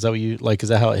I got. Is that what you like? Is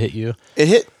that how it hit you?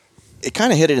 It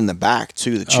kind of hit it in the back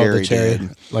too. The cherry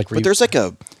did. But there's like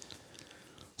a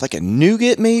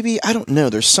nougat maybe. I don't know.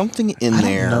 There's something in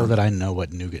there. I don't know that I know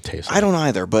what nougat tastes like. I don't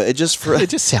either. But it just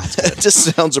sounds good. It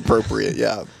just sounds appropriate.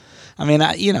 Yeah. I mean,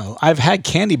 I've had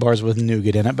candy bars with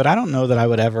nougat in it, but I don't know that I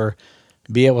would ever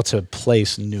be able to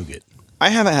place nougat. I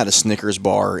haven't had a Snickers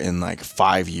bar in like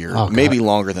 5 years, maybe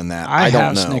longer than that. I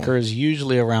don't know. Snickers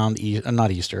usually around not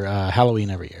Easter,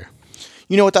 Halloween every year.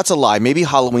 You know what? That's a lie. Maybe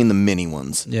Halloween, the mini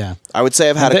ones. Yeah, I would say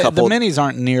I've had a couple. The minis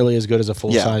aren't nearly as good as a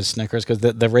full size Snickers because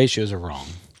the ratios are wrong.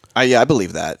 I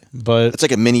believe that. But it's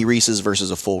like a mini Reese's versus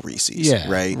a full Reese's. Yeah,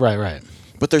 right.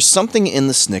 But there's something in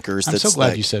the Snickers that's I'm so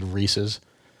glad you said Reese's.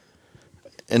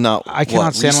 And not I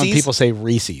cannot stand when people say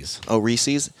Reese's. Oh,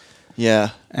 Reese's? Yeah.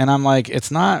 And I'm like,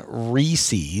 it's not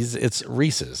Reese's, it's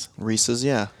Reese's. Reese's,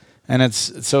 yeah. And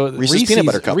it's so Reese's peanut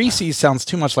butter cup. Reese's sounds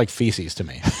too much like feces to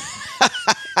me.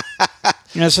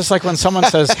 It's just like when someone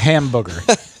says hamburger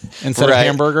instead of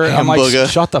hamburger. I'm like,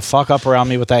 shut the fuck up around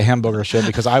me with that hamburger shit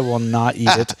because I will not eat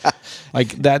it. Like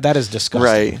that is disgusting.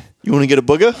 Right. You want to get a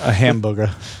booger? A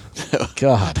hamburger.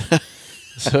 God.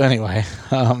 So anyway,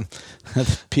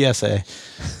 PSA.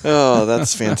 Oh,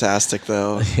 that's fantastic,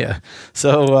 though. Yeah.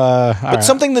 So, But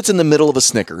something that's in the middle of a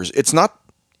Snickers. It's not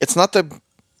the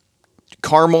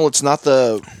caramel. It's not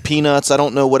the peanuts. I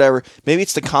don't know, whatever. Maybe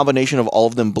it's the combination of all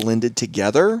of them blended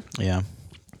together. Yeah.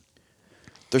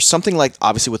 There's something like,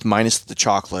 obviously, with minus the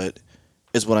chocolate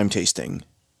is what I'm tasting.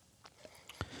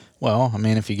 Well, I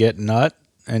mean, if you get nut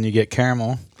and you get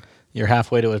caramel, you're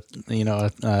halfway to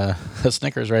a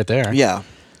Snickers right there. Yeah.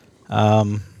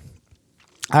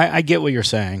 I get what you're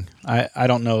saying. I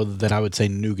don't know that I would say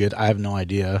nougat. I have no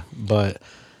idea, but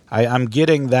I'm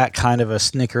getting that kind of a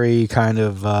snickery kind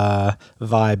of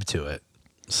vibe to it.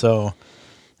 So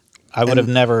I would have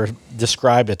never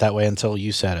described it that way until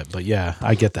you said it. But yeah,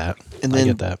 I get that. And then I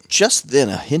get that. just then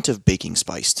a hint of baking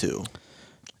spice too.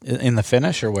 In the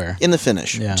finish or where? In the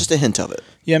finish. Yeah. Just a hint of it.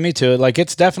 Yeah, me too. Like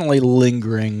it's definitely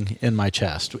lingering in my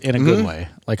chest in a good way.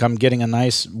 Like I'm getting a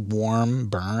nice warm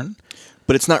burn.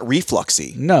 But it's not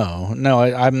refluxy. No,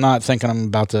 I'm not thinking I'm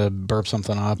about to burp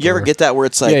something up. You ever get that where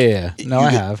it's like... Yeah. No, I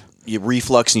have. You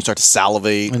reflux and you start to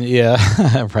salivate.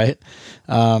 Yeah, right.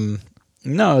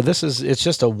 No, it's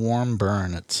just a warm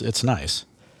burn. It's nice.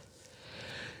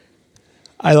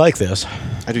 I like this.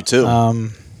 I do too.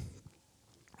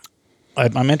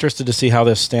 I'm interested to see how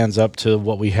this stands up to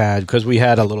what we had, because we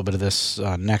had a little bit of this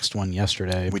next one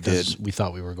yesterday. We did. We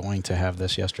thought we were going to have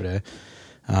this yesterday.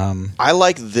 I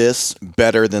like this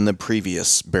better than the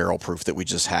previous barrel proof that we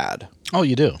just had. Oh,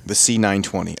 you do? The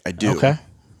C920. I do. Okay.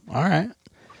 All right.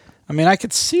 I mean, I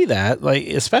could see that, like,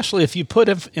 especially if you put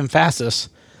emphasis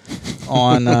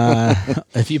on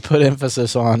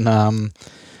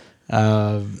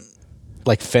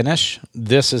like finish.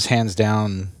 This is hands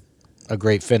down a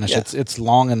great finish. Yeah. It's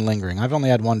long and lingering. I've only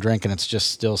had one drink and it's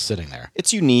just still sitting there.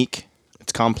 It's unique.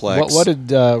 It's complex. What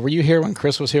did were you here when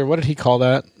Chris was here? What did he call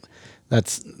that?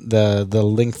 That's the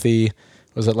lengthy.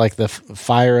 Was it like the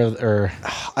fire of, or?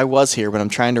 I was here, but I'm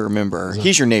trying to remember.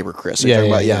 He's your neighbor, Chris. Yeah.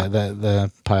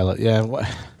 The pilot. Yeah. What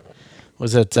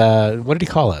was it? What did he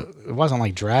call it? It wasn't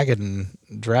like dragon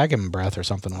breath or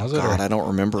something, was it? God, I don't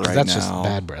remember right that's now. That's just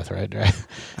bad breath, right? I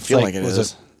feel like it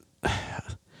is.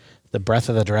 The breath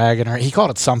of the dragon, or he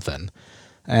called it something.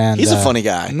 And he's a funny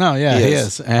guy. No, yeah, he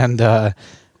is. And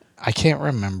I can't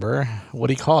remember what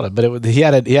he called it, but he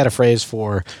had a phrase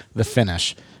for the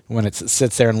finish when it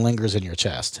sits there and lingers in your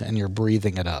chest and you're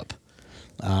breathing it up.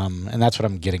 And that's what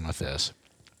I'm getting with this.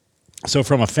 So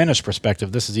from a finish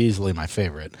perspective, this is easily my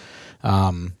favorite.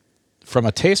 From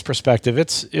a taste perspective,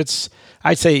 it's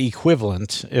I'd say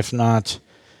equivalent, if not,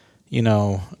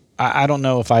 I don't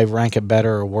know if I rank it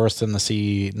better or worse than the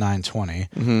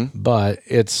C920, but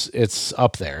it's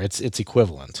up there. It's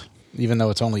equivalent, even though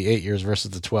it's only 8 years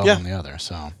versus the 12 on the other.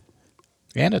 So,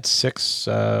 and it's 6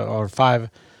 or 5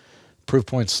 proof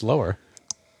points slower.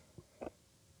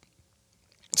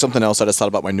 Something else I just thought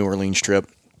about my New Orleans trip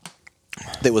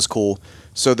that was cool.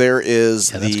 So there is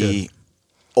the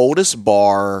oldest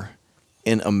bar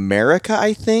in America,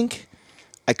 I think.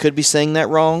 I could be saying that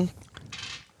wrong,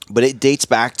 but it dates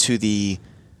back to the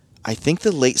late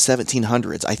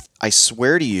 1700s. I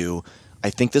swear to you, I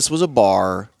think this was a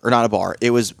bar, or not a bar.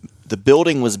 The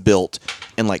building was built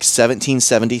in like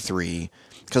 1773,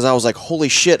 because I was like, holy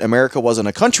shit, America wasn't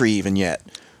a country even yet,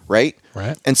 right?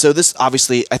 Right. And so this,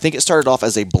 obviously, I think it started off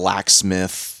as a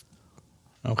blacksmith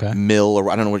mill, or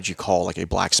I don't know what you call, like a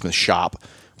blacksmith shop,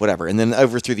 whatever. And then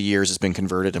through the years, it's been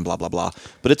converted and blah, blah, blah.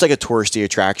 But it's like a touristy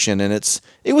attraction, and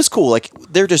it was cool. Like,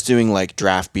 they're just doing like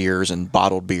draft beers and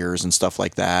bottled beers and stuff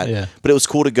like that. Yeah. But it was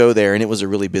cool to go there, and it was a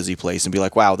really busy place, and be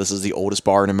like, wow, this is the oldest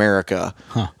bar in America.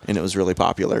 Huh. And it was really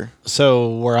popular.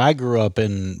 So where I grew up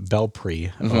in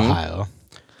Belpre, Ohio,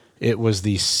 it was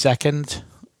the second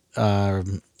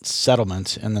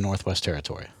settlement in the Northwest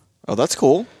Territory. Oh, that's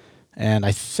cool. And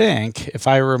I think, if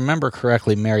I remember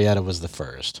correctly, Marietta was the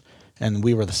first, and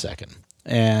we were the second.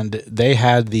 And they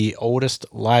had the oldest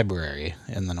library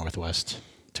in the Northwest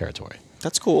Territory.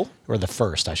 That's cool. Or the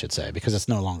first, I should say, because it's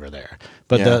no longer there.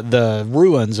 But the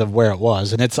ruins of where it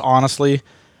was, and it's honestly,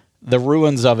 the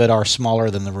ruins of it are smaller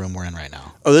than the room we're in right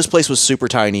now. Oh, this place was super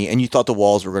tiny, and you thought the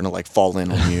walls were going to like fall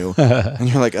in on you. And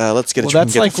you're like, let's get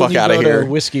that's like the fuck when you out of go here. to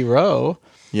Whiskey Row.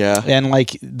 Yeah. And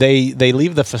like they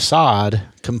leave the facade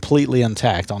completely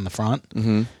intact on the front.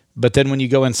 Mm-hmm. But then when you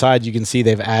go inside, you can see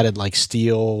they've added like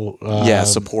steel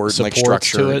support like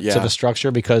structure to it, to the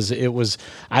structure, because it was,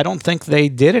 I don't think they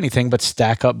did anything but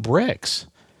stack up bricks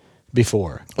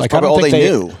before. Like, I don't think they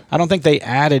knew. I don't think they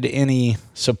added any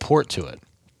support to it.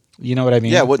 You know what I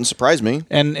mean? Yeah, it wouldn't surprise me.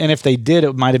 And if they did,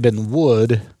 it might have been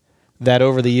wood that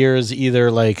over the years either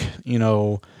like,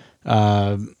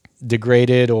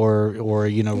 degraded or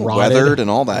rotted, weathered and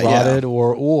all that, rotted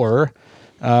or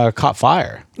caught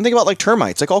fire. And think about like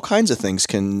termites, like all kinds of things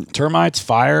can Termites,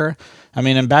 fire. I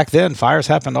mean, and back then fires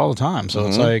happened all the time. So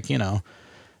it's like, you'd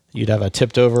have a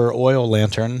tipped over oil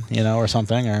lantern, or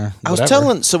something or whatever. I was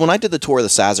telling, so when I did the tour of the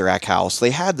Sazerac house,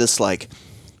 they had this like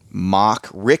mock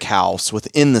rick house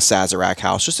within the Sazerac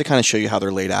house just to kind of show you how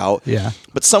they're laid out. Yeah.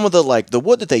 But some of the the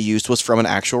wood that they used was from an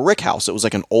actual rick house. It was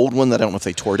like an old one that I don't know if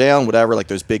they tore down, whatever, like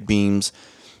those big beams.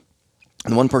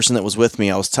 And the one person that was with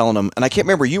me, I was telling them, and I can't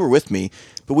remember, you were with me,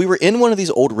 but we were in one of these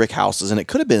old rick houses, and it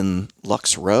could have been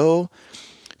Lux Row.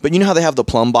 But you know how they have the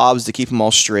plumb bobs to keep them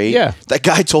all straight? Yeah. That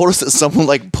guy told us that someone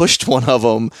like pushed one of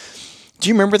them. Do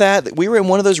you remember that? We were in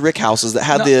one of those rick houses that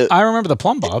had I remember the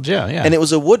plumb bobs, yeah. And it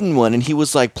was a wooden one, and he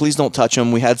was like, please don't touch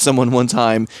them. We had someone one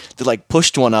time that like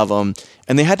pushed one of them,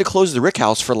 and they had to close the rick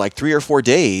house for like 3 or 4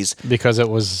 days. Because it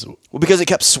was... Well, because it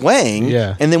kept swaying.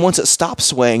 Yeah. And then once it stopped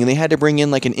swaying, and they had to bring in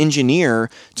like an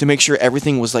engineer to make sure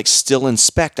everything was like still in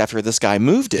spec after this guy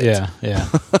moved it. Yeah.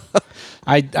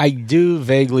 I do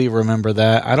vaguely remember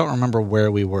that. I don't remember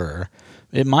where we were.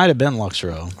 It might have been Lux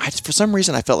Row. For some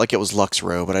reason, I felt like it was Lux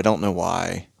Row, but I don't know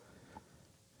why.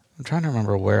 I'm trying to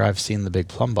remember where I've seen the big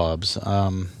plumb bobs.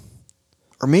 Or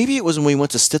maybe it was when we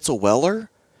went to Stitzel Weller.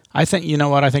 I think, you know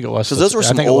what? I think it was. Because those were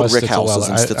some old rick houses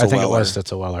in Stitzel Weller. I think it was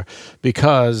Stitzel Weller.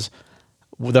 Because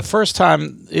the first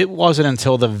time, it wasn't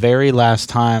until the very last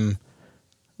time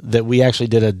that we actually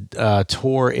did a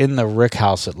tour in the rick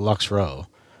house at Lux Row.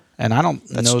 And I don't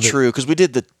know that... That's true, because we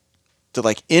did the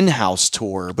like in-house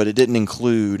tour, but it didn't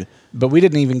include... But we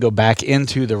didn't even go back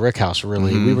into the rick house,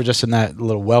 really. We were just in that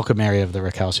little welcome area of the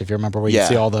rick house, if you remember, where you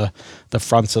see all the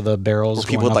fronts of the barrels where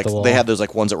people going up the wall. They had those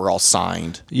like ones that were all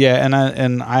signed. Yeah, and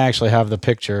I actually have the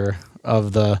picture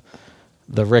of the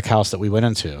rick house that we went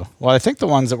into. Well, I think the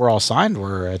ones that were all signed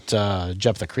were at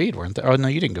Jephthah Creed, weren't they? Oh, no,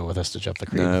 you didn't go with us to Jephthah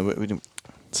Creed. No, we didn't.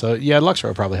 So, yeah, Lux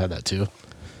Row probably had that, too.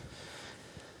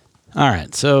 All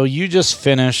right, so you just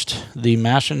finished the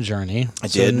Mashin Journey. I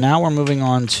did. So now we're moving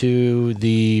on to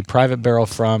the private barrel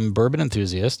from Bourbon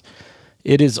Enthusiast.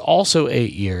 It is also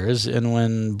 8 years, and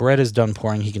when Brett is done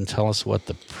pouring, he can tell us what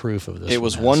the proof of this It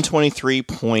was is.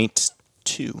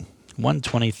 123.2.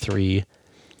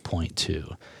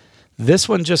 123.2. This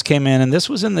one just came in, and this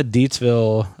was in the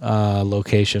Deatsville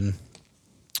location.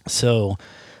 So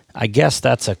I guess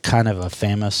that's a kind of a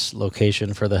famous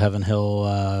location for the Heaven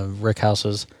Hill rick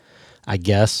houses. I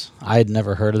guess. I had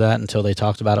never heard of that until they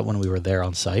talked about it when we were there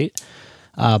on site.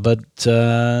 But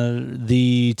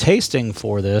the tasting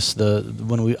for this,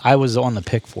 I was on the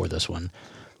pick for this one,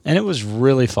 and it was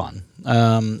really fun.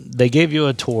 They gave you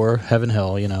a tour, Heaven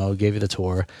Hill, gave you the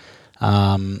tour.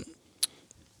 The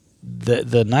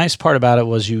nice part about it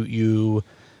was you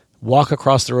walk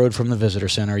across the road from the visitor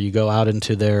center, you go out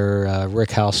into their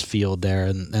rick house field there,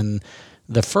 and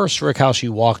the first rick house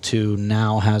you walk to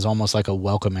now has almost like a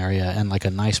welcome area and like a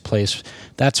nice place.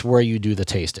 That's where you do the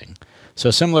tasting.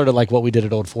 So similar to like what we did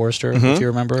at Old Forester, if you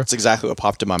remember. That's exactly what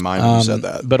popped in my mind when you said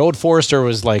that. But Old Forester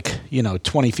was like,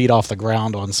 20 feet off the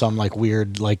ground on some like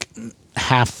weird like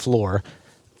half floor.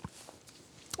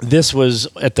 This was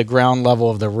at the ground level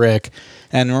of the rick.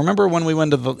 And remember when we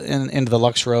went to into the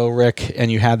Lux Row rick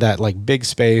and you had that like big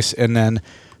space and then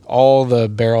all the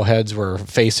barrel heads were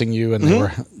facing you, and they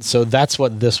were, so that's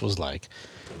what this was like.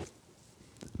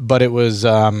 But it was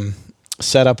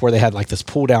set up where they had like this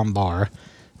pull down bar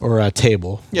or a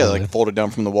table. Yeah, like folded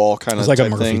down from the wall kind of. It was like a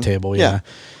Murphy thing. table, yeah.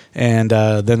 And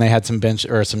then they had some bench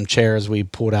or some chairs we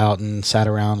pulled out and sat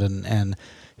around, and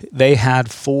they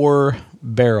had 4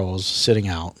 barrels sitting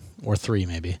out, or 3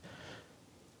 maybe,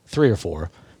 3 or 4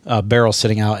 barrels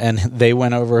sitting out, and they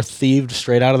went over, thieved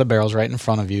straight out of the barrels right in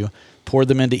front of you. Poured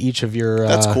them into each of your...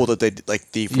 That's cool that they like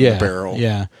thief from the barrel.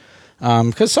 Yeah.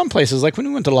 Because some places, like when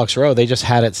we went to Lux Row, they just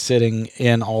had it sitting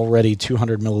in already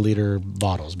 200 milliliter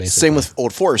bottles, basically. Same with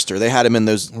Old Forester. They had them in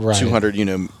those 200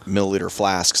 milliliter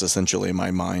flasks, essentially, in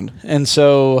my mind. And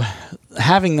so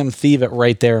having them thieve it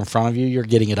right there in front of you, you're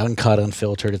getting it uncut,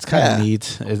 unfiltered. It's kind of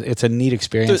neat. It's a neat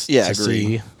experience to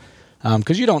see.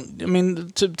 Because you don't... I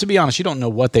mean, to be honest, you don't know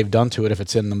what they've done to it if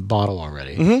it's in the bottle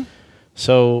already.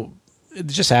 So... it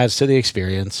just adds to the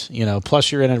experience,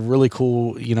 plus you're in a really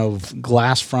cool,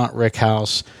 glass front rick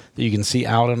house that you can see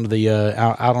out onto the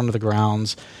out onto the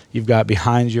grounds. You've got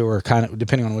behind you, or kind of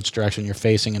depending on which direction you're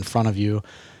facing, in front of you,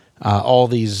 all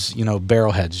these,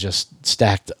 barrel heads just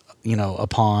stacked,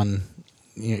 upon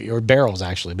your barrels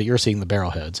actually, but you're seeing the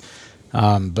barrel heads.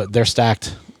 But they're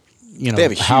stacked, they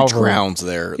have a huge grounds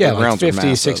there. Yeah, the like grounds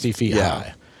 50, 60 feet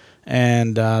high.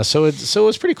 And so it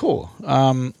was pretty cool.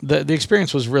 The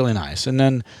experience was really nice. And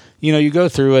then, you go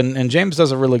through, and James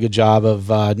does a really good job of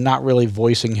not really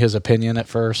voicing his opinion at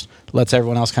first. Lets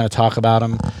everyone else kind of talk about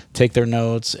them, take their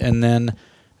notes, and then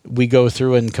we go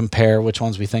through and compare which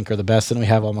ones we think are the best, and we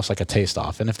have almost like a taste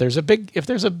off. And if there's a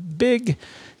big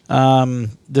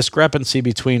discrepancy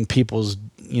between people's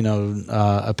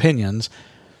opinions,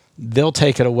 they'll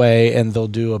take it away and they'll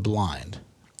do a blind.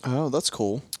 Oh, that's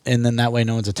cool. And then that way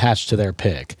no one's attached to their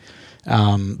pick.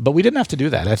 But we didn't have to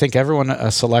do that. I think everyone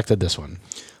selected this one.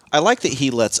 I like that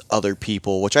he lets other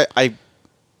people, which I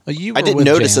didn't James,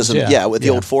 notice this. With the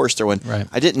Yeah. old Forester one. Right.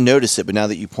 I didn't notice it, but now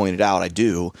that you pointed out, I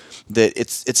do. That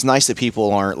it's nice that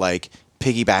people aren't like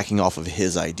piggybacking off of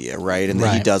his idea, right? And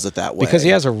that he does it that way. Because he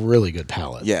has a really good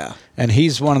palate. Yeah. And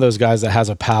he's one of those guys that has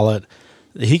a palate.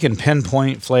 He can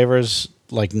pinpoint flavors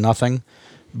like nothing,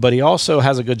 but he also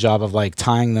has a good job of like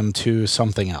tying them to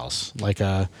something else, like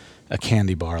a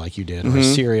candy bar like you did, or a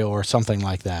cereal or something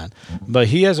like that. But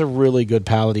he has a really good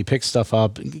palate. He picks stuff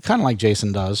up, kind of like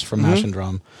Jason does from Mash and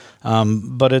Drum.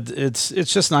 But it's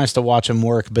just nice to watch him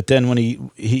work. But then when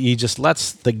he just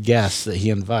lets the guests that he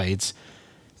invites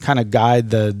kind of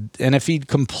guide and if he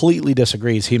completely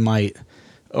disagrees, he might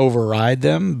override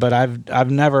them. But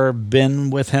I've never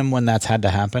been with him when that's had to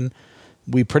happen.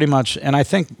 We pretty much, and I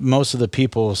think most of the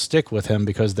people stick with him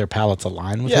because their palates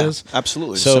align with his.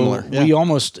 Absolutely. So Similar. Yeah. we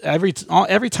almost every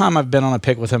time I've been on a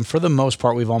pick with him, for the most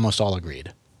part, we've almost all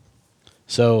agreed.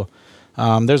 So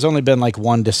there's only been like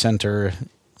one dissenter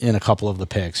in a couple of the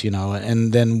picks,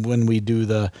 and then when we do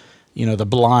the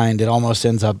blind, it almost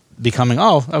ends up becoming,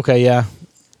 oh, okay, yeah,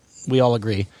 we all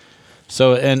agree.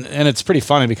 So and it's pretty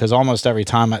funny because almost every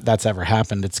time that's ever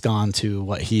happened, it's gone to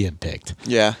what he had picked.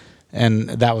 Yeah. And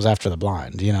that was after the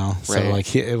blind, So Right.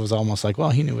 like it was almost like, well,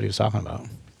 he knew what he was talking about.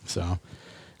 So, all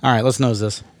right, let's nose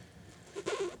this.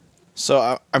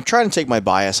 So I'm trying to take my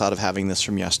bias out of having this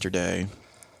from yesterday,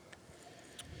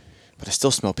 but I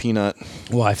still smell peanut.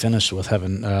 Well, I finished with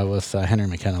Henry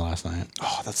McKenna last night.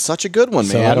 Oh, that's such a good one,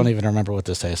 man. So I don't even remember what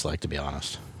this tastes like, to be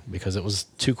honest, because it was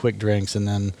 2 quick drinks, and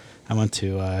then I went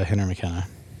to Henry McKenna.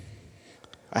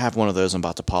 I have one of those I'm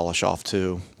about to polish off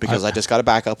too, because I just got it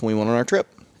back up when we went on our trip.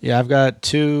 Yeah, I've got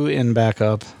 2 in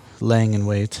backup, laying in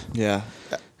wait. Yeah.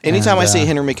 Anytime I And, see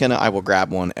Henry McKenna, I will grab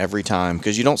one every time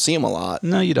because you don't see him a lot.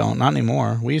 No, you don't. Not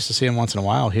anymore. We used to see him once in a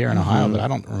while here in Ohio, but I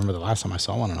don't remember the last time I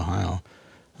saw one in Ohio.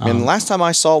 And the last time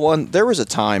I saw one, there was a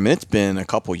time, and it's been a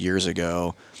couple years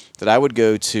ago, that I would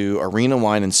go to Arena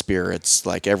Wine and Spirits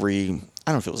like every, I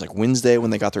don't know if it was like Wednesday when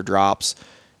they got their drops,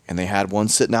 and they had one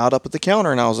sitting out up at the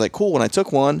counter, and I was like, cool. When I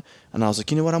took one, and I was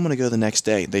like, you know what, I'm going to go the next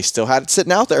day. They still had it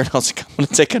sitting out there, and I was like, I'm going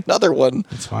to take another one.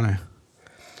 It's funny.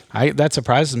 That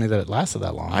surprises me that it lasted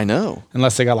that long. I know.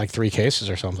 Unless they got like 3 cases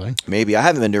or something. Maybe. I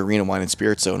haven't been to Arena Wine and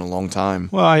Spirits, though, in a long time.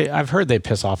 Well, I've heard they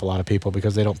piss off a lot of people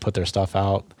because they don't put their stuff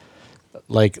out.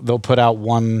 Like, they'll put out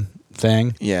one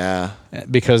thing. Yeah.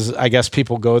 Because I guess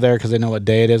people go there because they know what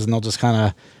day it is, and they'll just kind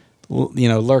of,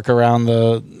 lurk around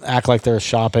act like they're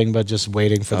shopping, but just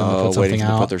waiting for them to put something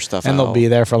out. To put their stuff and out. they'll be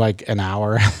there for like an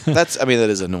hour. That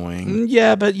is annoying.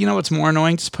 Yeah, but what's more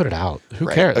annoying? Just put it out. Who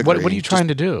Right, cares? What agree. are you trying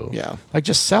to do? Yeah. Like,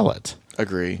 just sell it.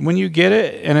 Agree. When you get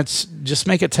it, and it's just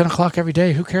make it 10 o'clock every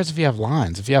day. Who cares if you have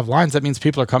lines? If you have lines, that means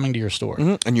people are coming to your store.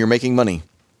 Mm-hmm. And you're making money.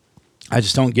 I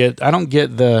don't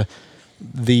get the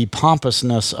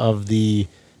pompousness of the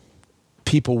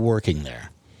people working there.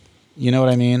 You know what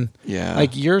I mean? Yeah.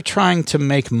 Like, you're trying to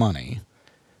make money.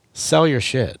 Sell your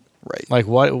shit. Right. Like,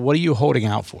 what are you holding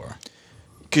out for?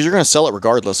 Because you're going to sell it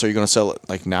regardless, so you're going to sell it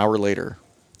like now or later.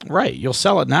 Right. You'll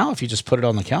sell it now if you just put it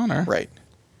on the counter. Right.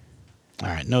 All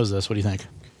right. Nose this. What do you think?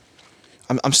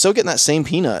 I'm still getting that same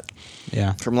peanut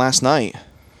Yeah. from last night.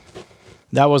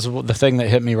 That was the thing that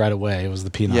hit me right away. It was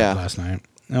the peanut Yeah. last night.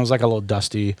 And it was like a little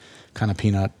dusty kind of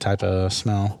peanut type of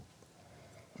smell.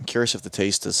 I'm curious if the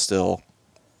taste is still...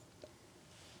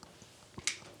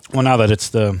 Well, now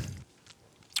that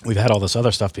we've had all this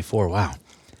other stuff before, wow.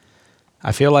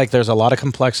 I feel like there's a lot of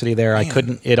complexity there.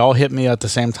 Man. It all hit me at the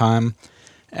same time,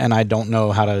 and I don't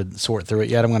know how to sort through it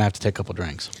yet. I'm going to have to take a couple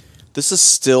drinks. This is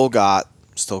still has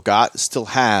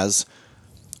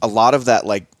a lot of that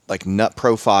like nut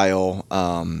profile.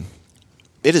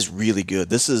 It is really good.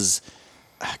 This is,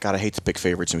 God, I hate to pick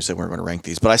favorites, and we said we were going to rank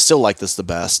these, but I still like this the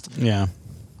best. Yeah.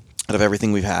 Out of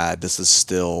everything we've had, this is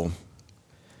still...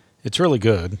 It's really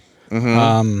good.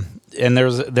 Mm-hmm. And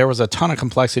there was a ton of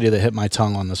complexity that hit my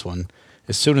tongue on this one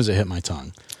as soon as it hit my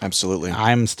tongue. Absolutely.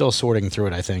 I'm still sorting through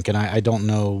it, I think, and I don't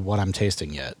know what I'm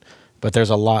tasting yet. But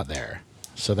there's a lot there,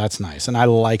 so that's nice. And I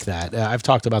like that. I've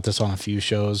talked about this on a few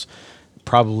shows,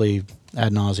 probably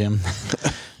ad nauseum.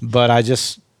 But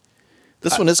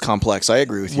This one is complex. I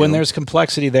agree with you. When there's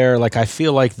complexity there, like I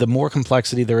feel like the more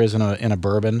complexity there is in a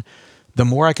bourbon, the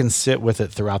more I can sit with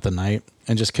it throughout the night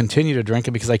and just continue to drink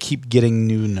it because I keep getting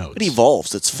new notes. It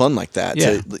evolves. It's fun like that.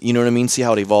 Yeah. You know what I mean? See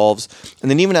how it evolves. And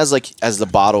then even as the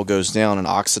bottle goes down and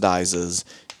oxidizes,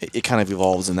 it kind of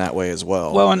evolves in that way as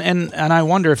well. Well, and I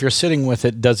wonder if you're sitting with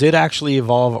it, does it actually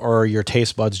evolve, or are your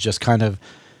taste buds just kind of,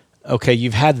 okay,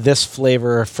 you've had this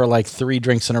flavor for like 3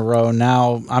 drinks in a row.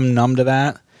 Now I'm numb to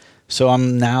that. So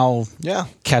I'm now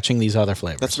catching these other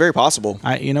flavors. That's very possible.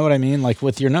 You know what I mean? Like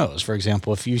with your nose, for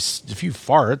example, if you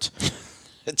fart,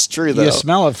 it's true though. You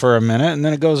smell it for a minute and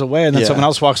then it goes away, and then someone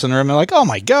else walks in the room and they're like, "Oh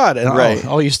my god!" And right.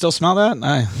 oh, you still smell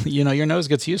that? Your nose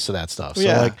gets used to that stuff. So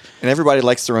yeah, and everybody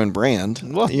likes their own brand.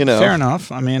 Well, fair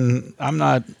enough. I mean, I'm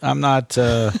not.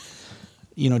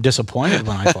 Disappointed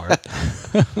when I fart.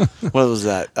 What was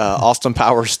that? Austin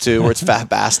Powers 2, where it's Fat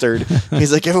Bastard.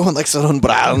 He's like, everyone likes their own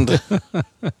brand.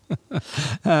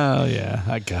 Oh,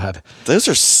 yeah. God. Those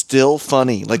are still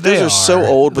funny. Like, those are so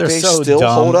old, but they so still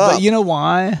dumb. hold up. But you know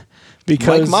why?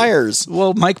 Because Mike Myers.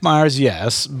 Well, Mike Myers,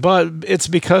 yes. But it's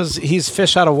because he's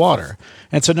fish out of water.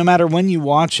 And so no matter when you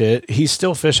watch it, he's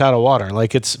still fish out of water.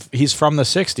 Like, he's from the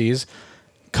 60s.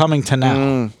 Coming to now.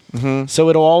 Mm-hmm. So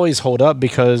it'll always hold up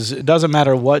because it doesn't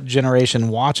matter what generation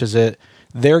watches it,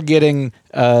 they're getting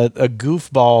a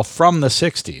goofball from the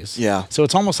 60s. Yeah. So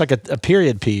it's almost like a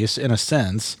period piece in a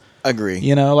sense. Agree.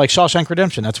 Like Shawshank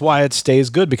Redemption. That's why it stays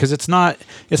good, because it's not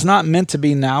meant to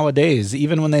be nowadays.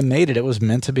 Even when they made it, it was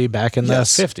meant to be back in the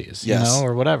 50s,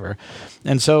 or whatever.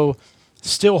 And so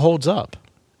still holds up.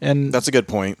 And that's a good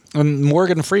point. And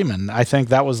Morgan Freeman, I think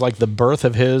that was like the birth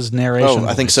of his narration. Oh,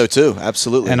 I think so too.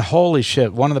 Absolutely. And holy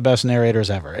shit, one of the best narrators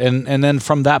ever. And then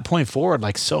from that point forward,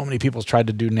 like so many people tried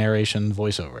to do narration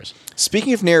voiceovers.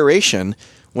 Speaking of narration,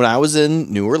 when I was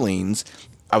in New Orleans,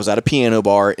 I was at a piano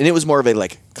bar, and it was more of a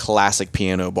like classic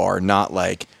piano bar, not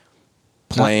like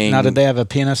playing. Now, did they have a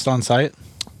pianist on site?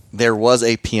 There was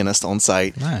a pianist on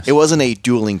site. Nice. It wasn't a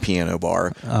dueling piano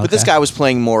bar, but this guy was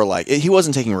playing more like, he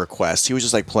wasn't taking requests. He was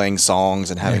just like playing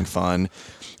songs and having fun,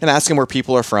 and asking where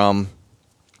people are from.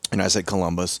 And I said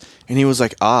Columbus, and he was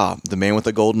like, the man with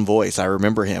the golden voice. I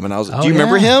remember him. And I was like, do you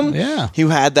remember him? Yeah. He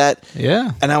had that.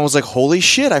 Yeah. And I was like, holy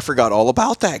shit, I forgot all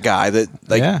about that guy that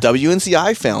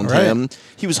WNCI found him.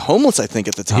 He was homeless, I think,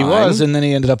 at the time. He was, and then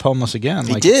he ended up homeless again.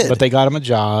 He did. But they got him a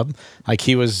job. Like,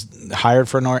 he was hired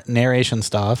for narration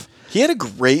stuff. He had a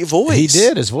great voice. He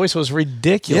did. His voice was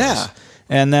ridiculous. Yeah.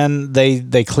 And then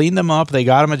they cleaned him up. They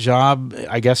got him a job.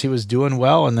 I guess he was doing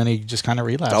well, and then he just kind of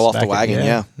relapsed. Fell off the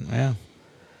wagon, Yeah.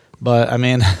 But, I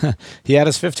mean, he had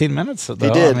his 15 minutes, though.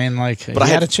 He did. I mean, like, but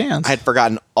he had a chance. I had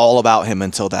forgotten all about him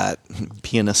until that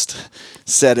pianist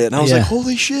said it. And I was like,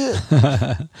 holy shit.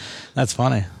 That's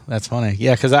funny.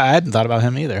 Yeah, because I hadn't thought about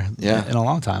him either in a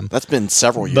long time. That's been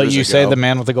several years ago. But you ago. say the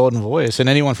man with the golden voice, and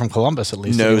anyone from Columbus, at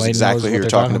least, knows exactly who you're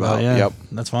talking about. Yeah, yep.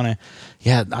 That's funny.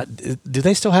 Yeah, do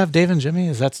they still have Dave and Jimmy?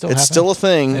 Is that still happening? It's still a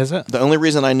thing. Is it? The only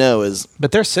reason I know is...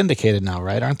 But they're syndicated now,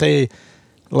 right? Aren't they...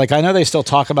 Like, I know they still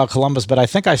talk about Columbus, but I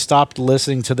think I stopped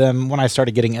listening to them when I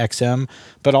started getting XM,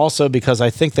 but also because I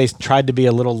think they tried to be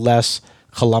a little less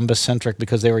Columbus-centric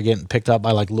because they were getting picked up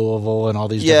by, like, Louisville and all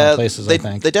these different places, I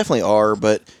think. They definitely are,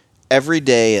 but every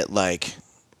day at, like,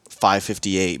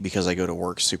 5:58, because I go to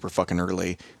work super fucking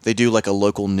early, they do, like, a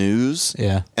local news,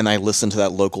 and I listen to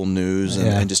that local news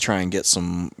and just try and get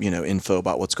some, info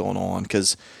about what's going on,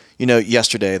 because...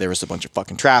 yesterday there was a bunch of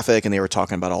fucking traffic, and they were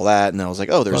talking about all that, and I was like,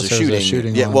 oh, there's a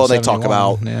shooting. Yeah, well, they talk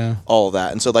about all of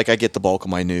that, and so like I get the bulk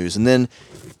of my news, and then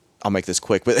I'll make this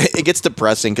quick, but it gets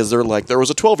depressing because they're like, there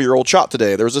was a 12-year-old shot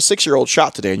today, there was a 6-year-old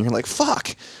shot today, and you're like,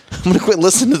 fuck, I'm gonna quit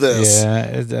listening to this.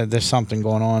 Yeah, there's something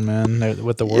going on, man,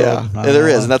 with the world. Yeah, there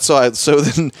is, and that's why. So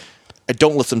then I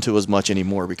don't listen to as much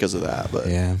anymore because of that. But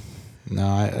yeah.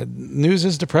 No, news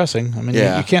is depressing. I mean,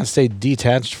 you can't stay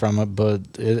detached from it, but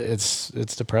it's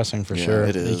depressing for sure.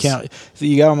 It is.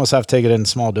 You almost have to take it in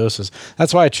small doses.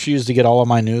 That's why I choose to get all of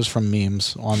my news from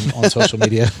memes on social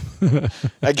media.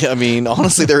 I mean,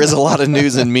 honestly, there is a lot of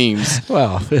news and memes.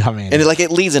 Well, I mean, and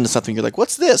it leads into something. You're like,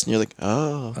 what's this? And you're like,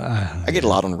 oh, I get a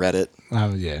lot on Reddit.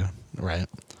 Yeah, right.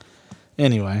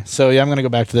 Anyway, so I'm gonna go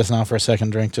back to this now for a second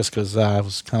drink, just because I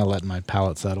was kind of letting my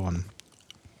palate settle on.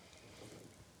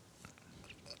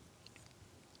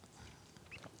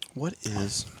 What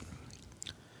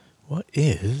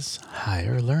is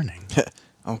higher learning?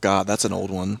 Oh, God, that's an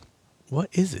old one. What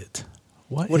is it?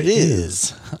 What it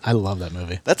is? I love that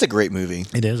movie. That's a great movie.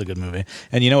 It is a good movie.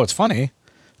 And you know what's funny?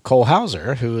 Cole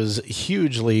Hauser, who is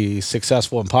hugely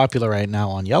successful and popular right now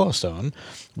on Yellowstone,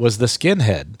 was the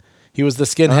skinhead. He was the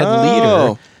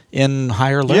skinhead leader in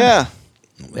higher learning. Yeah.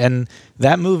 And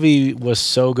that movie was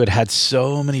so good, had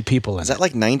so many people in it. Is that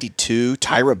like 92?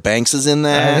 Tyra Banks is in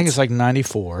that? I think it's like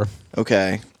 94.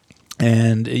 Okay.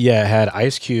 And yeah, it had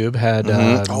Ice Cube, had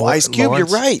Ice Cube, you're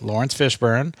right. Lawrence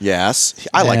Fishburne. Yes.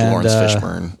 I like Lawrence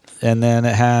Fishburne. And then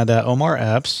it had Omar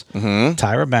Epps,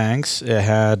 Tyra Banks. It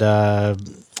had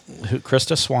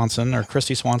Christy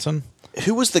Swanson.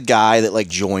 Who was the guy that like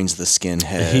joins the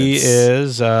skinheads? He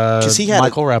is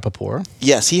Michael Rappaport.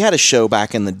 Yes, he had a show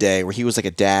back in the day where he was like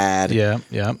a dad.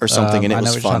 Yeah. Or something, and it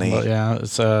was funny. Yeah,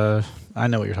 it's I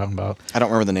know what you're talking about. I don't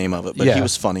remember the name of it, but he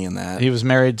was funny in that. He was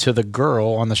married to the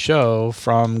girl on the show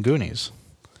from Goonies.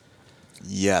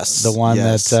 Yes. The one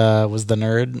that was the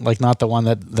nerd. Like, not the one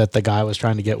that the guy was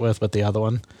trying to get with, but the other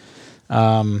one.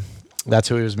 That's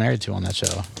who he was married to on that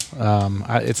show.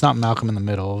 It's not Malcolm in the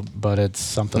Middle, but it's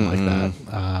something like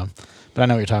that. But I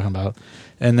know what you're talking about.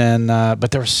 And then,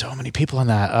 but there were so many people in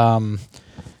that.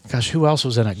 Gosh, who else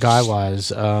was in it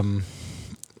guy-wise?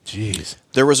 Jeez.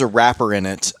 There was a rapper in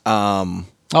it.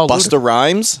 Busta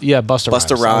Rhymes? Yeah, Busta Rhymes.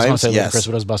 Busta Rhymes, I was going to say yes. Chris,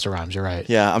 but it was Busta Rhymes. You're right.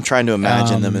 Yeah, I'm trying to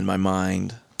imagine them in my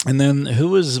mind. And then who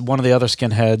was one of the other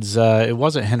skinheads? It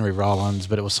wasn't Henry Rollins,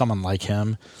 but it was someone like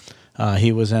him.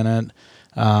 He was in it.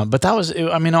 But that was,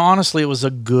 I mean, honestly, it was a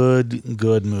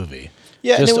good movie.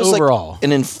 Yeah, just and it was overall. like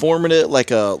an informative,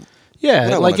 like a...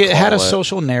 Yeah, like it had a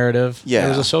social narrative. Yeah. There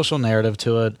was a social narrative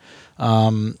to it.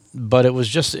 But it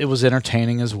was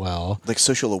entertaining as well. Like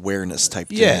social awareness type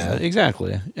thing. Yeah,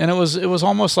 exactly. And it was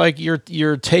almost like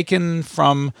you're taken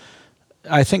from,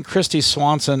 I think, Christy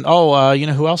Swanson. Oh, you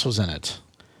know who else was in it?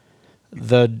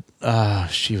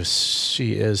 She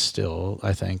is still,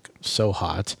 I think, so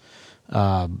hot.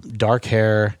 Dark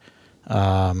hair.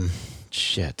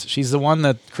 She's the one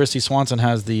that Christy Swanson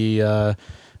has the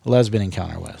lesbian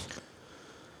encounter with.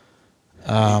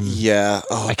 Yeah.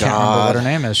 Oh, I can't remember what her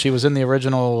name is. She was in the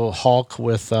original Hulk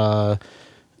with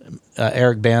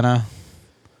Eric Bana.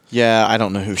 Yeah, I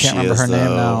don't know who she is. Can't remember her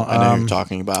name now. I know who you're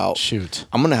talking about. Shoot.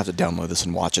 I'm going to have to download this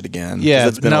and watch it again. Yeah,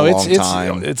 it's been a long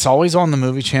time. It's always on the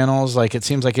movie channels. Like, it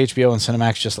seems like HBO and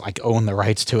Cinemax just like own the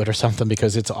rights to it or something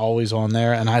because it's always on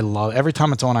there. And I love every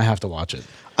time it's on, I have to watch it.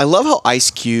 I love how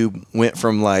Ice Cube went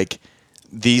from like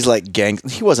these like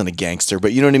he wasn't a gangster,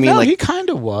 but you know what I mean? No, like, he kind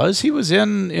of was. He was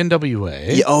in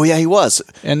NWA. Yeah, oh yeah, he was.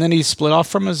 And then he split off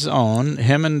from his own.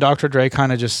 Him and Dr. Dre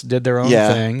kind of just did their own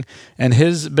thing. And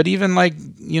but even like,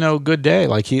 you know, Good Day,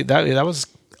 like that was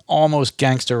almost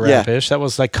gangster rap-ish. That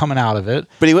was like coming out of it.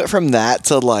 But he went from that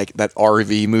to like that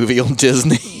RV movie on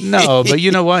Disney. No, but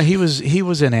you know what? He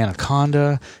was in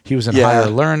Anaconda. He was in Higher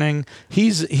Learning.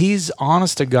 He's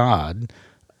honest to God.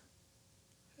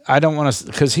 I don't want to,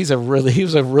 because he was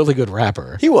a really good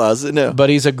rapper. He was, no, but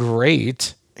he's a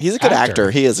great. He's a good actor.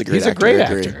 He is a great. He's a great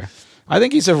actor. I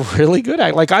think he's a really good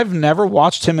actor. Like, I've never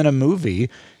watched him in a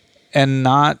movie and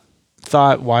not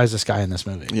thought, why is this guy in this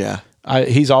movie? Yeah.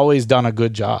 He's always done a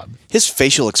good job. His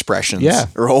facial expressions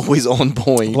are always on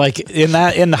point. Like in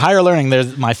the Higher Learning,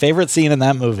 there's my favorite scene in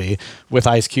that movie with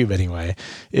Ice Cube anyway,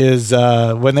 is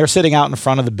when they're sitting out in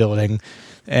front of the building.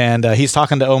 And he's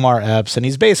talking to Omar Epps, and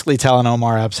he's basically telling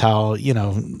Omar Epps how,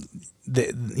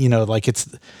 like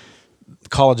it's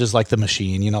college is like the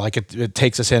machine, like it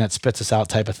takes us in, it spits us out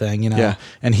type of thing, Yeah.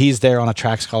 And he's there on a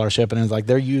track scholarship, and it's like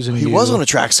they're using He was on a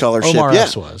track scholarship. Omar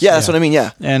Epps was. Yeah, that's what I mean,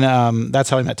 yeah. And that's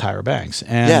how he met Tyra Banks.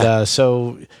 And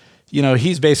so,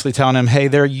 he's basically telling him, hey,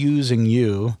 they're using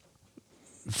you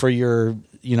for your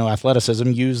athleticism,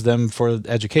 use them for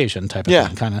education type of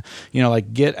thing. Kind of,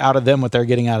 like get out of them what they're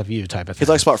getting out of you type of thing. He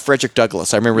talks about Frederick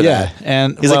Douglass. I remember that.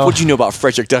 And he's like, what'd you know about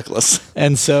Frederick Douglass?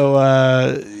 And so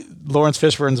Lawrence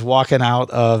Fishburne's walking out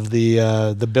of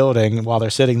the building while they're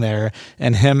sitting there,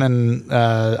 and him and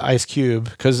Ice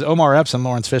Cube, because Omar Epps and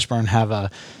Lawrence Fishburne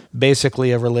have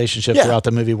basically a relationship throughout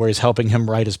the movie where he's helping him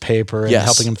write his paper and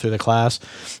helping him through the class.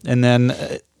 And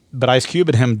then but Ice Cube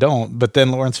and him don't. But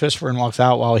then Lawrence Fishburne walks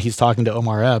out while he's talking to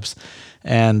Omar Epps,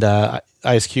 and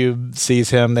Ice Cube sees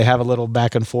him. They have a little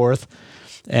back and forth,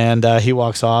 and he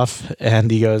walks off, and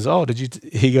he goes, "Oh, did you?"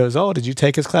 He goes, "Oh, did you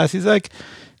take his class?" He's like,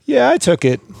 "Yeah, I took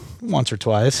it once or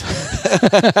twice."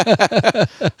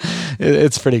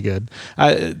 It's pretty good.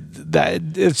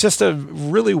 It's just a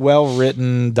really well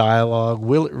written dialogue,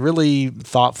 really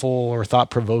thoughtful or thought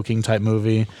provoking type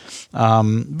movie.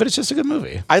 But it's just a good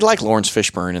movie. I like Lawrence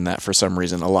Fishburne in that for some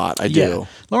reason a lot. I do.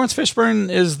 Lawrence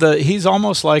Fishburne he's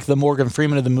almost like the Morgan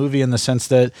Freeman of the movie in the sense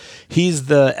that he's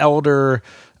the elder,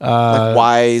 like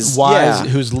wise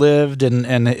who's lived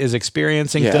and is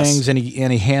experiencing things, and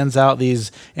he hands out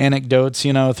these anecdotes,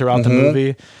 throughout the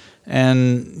movie.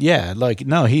 And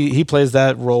he plays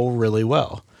that role really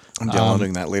well. I'm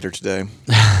downloading that later today.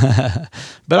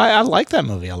 But I like that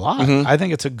movie a lot. Mm-hmm. I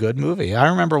think it's a good movie. I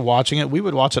remember watching it. We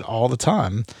would watch it all the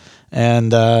time.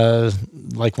 And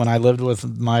like when I lived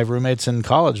with my roommates in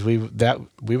college, we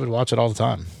would watch it all the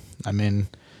time. I mean,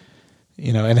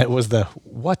 you know, and it was the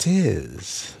what it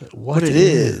is, Yeah.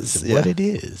 what it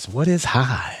is, what is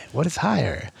high, what is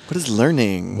higher, What is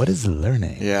learning? what is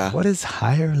learning, Yeah. what is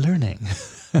higher learning.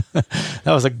 That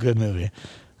was a good movie.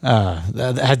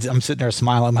 I'm sitting there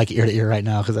smiling like ear to ear right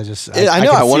now because I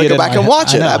know. I want to go back and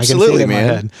watch it. Absolutely,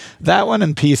 man. That one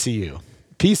and PCU.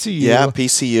 Yeah,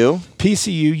 PCU.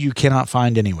 PCU you cannot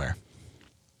find anywhere.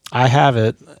 I have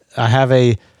it. I have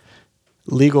a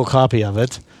legal copy of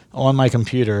it on my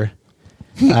computer.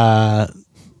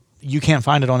 You can't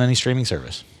find it on any streaming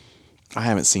service. I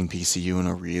haven't seen PCU in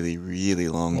a really, really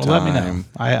long time. Let me know.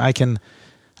 I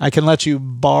can let you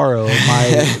borrow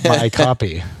my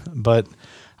copy, but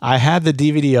I had the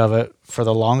DVD of it for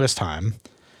the longest time,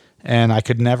 and I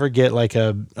could never get like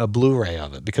a Blu-ray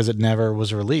of it because it never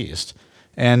was released.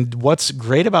 And what's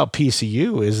great about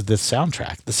PCU is the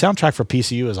soundtrack. The soundtrack for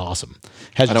PCU is awesome.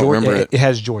 I don't remember it. It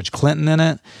has George Clinton in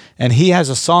it, and he has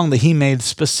a song that he made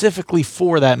specifically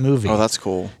for that movie. Oh, that's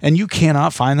cool. And you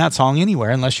cannot find that song anywhere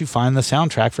unless you find the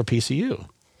soundtrack for PCU.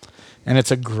 And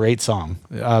it's a great song.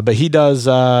 But he does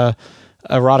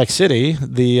Erotic City,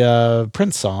 the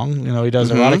Prince song. You know, he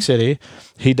does Erotic City.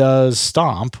 He does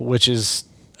Stomp, which is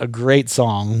a great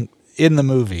song in the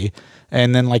movie.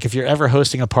 And then, like, if you're ever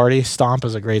hosting a party, Stomp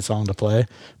is a great song to play.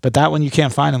 But that one you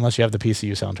can't find unless you have the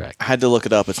PCU soundtrack. I had to look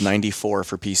it up. It's 94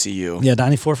 for PCU. Yeah,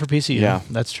 94 for PCU. Yeah.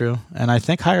 That's true. And I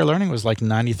think Higher Learning was like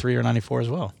 93 or 94 as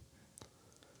well.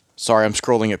 Sorry, I'm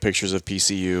scrolling at pictures of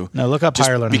PCU. No, look up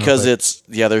Higher Learning. Because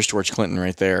there's George Clinton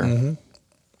right there. Mm-hmm.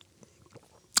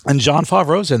 And Jon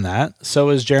Favreau's in that.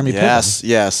 So is Jeremy Piven.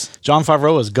 Yes. Jon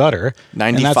Favreau is Gutter.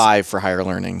 95 for Higher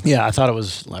Learning. Yeah, I thought it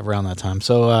was around that time.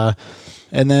 So,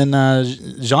 and then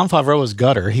Jon Favreau is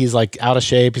Gutter. He's like out of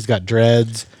shape. He's got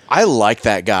dreads. I like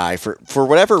that guy for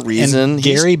whatever reason. And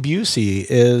Gary Busey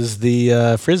is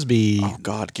the Frisbee. Oh,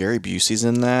 God. Gary Busey's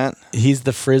in that? He's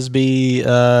the Frisbee.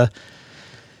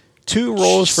 Two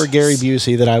roles for Gary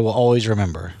Busey that I will always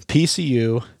remember.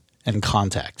 PCU and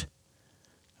Contact.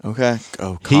 Okay.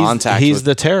 Oh, Contact. He's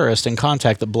the terrorist in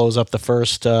Contact that blows up the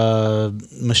first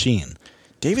machine.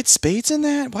 David Spade's in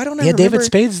that? Why don't I remember? David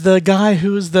Spade's the guy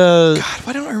who's the... God,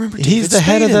 why don't I remember He's the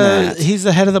head of He's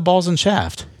the head of the Balls and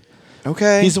Shaft.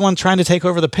 Okay. He's the one trying to take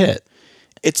over the pit.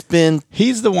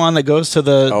 He's the one that goes to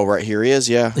the... Oh, right. Here he is,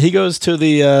 yeah. He goes to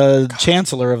the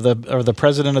chancellor of the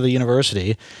president of the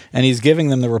university, and he's giving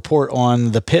them the report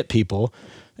on the pit people.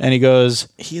 And he goes...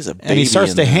 He's a baby and he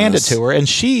starts to hand it this. to her, and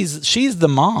she's the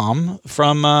mom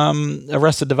from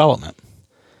Arrested Development.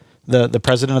 The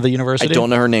president of the university. I don't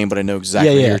know her name, but I know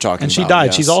exactly who you're talking and about. she died.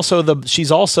 Yes.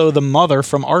 She's also the mother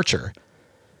from Archer.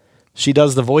 She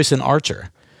does the voice in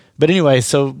Archer. But anyway,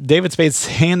 so David Spade's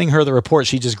handing her the report.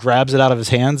 She just grabs it out of his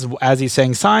hands as he's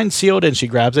saying signed, sealed, and she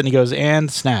grabs it and he goes, and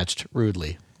snatched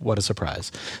rudely. What a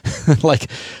surprise. Like,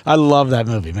 I love that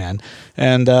movie, man.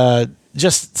 And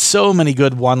just so many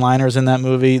good one-liners in that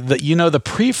movie. The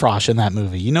Prefrosh in that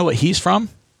movie, you know what he's from?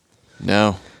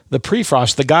 No. The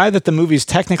Prefrosh, the guy that the movie's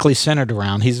technically centered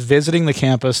around, he's visiting the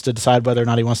campus to decide whether or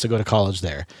not he wants to go to college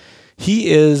there. He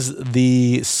is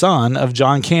the son of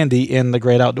John Candy in The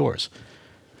Great Outdoors.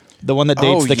 The one that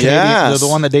dates the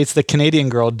one that dates the Canadian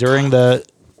girl during the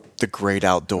Great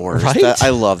Outdoors. Right?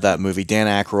 I love that movie. Dan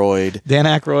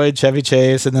Aykroyd, Chevy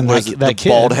Chase, and then that kid,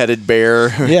 bald-headed bear.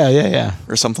 Yeah.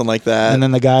 Or something like that. And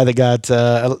then the guy that got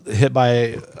hit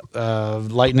by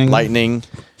lightning.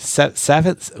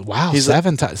 Seven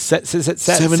times.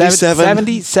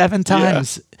 77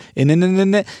 times. In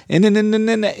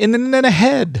a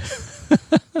head.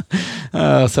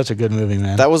 Oh, such a good movie,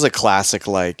 man. That was a classic,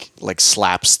 like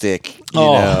slapstick. You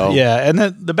know? Yeah. And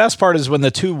the best part is when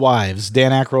the two wives,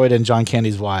 Dan Aykroyd and John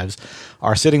Candy's wives,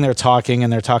 are sitting there talking,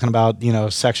 and they're talking about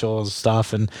sexual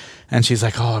stuff, and she's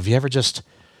like, "Oh, have you ever just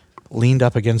leaned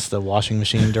up against the washing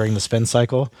machine during the spin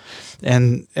cycle?"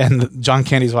 And John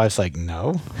Candy's wife's like,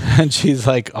 "No," and she's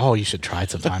like, "Oh, you should try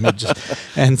it sometime."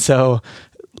 And so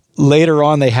later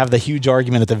on, they have the huge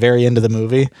argument at the very end of the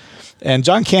movie. And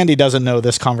John Candy doesn't know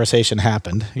this conversation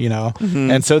happened, Mm-hmm.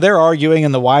 And so they're arguing,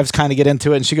 and the wives kind of get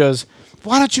into it, and she goes,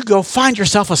 "Why don't you go find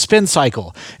yourself a spin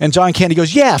cycle?" And John Candy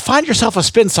goes, "Yeah, find yourself a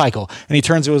spin cycle." And he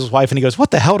turns to his wife, and he goes,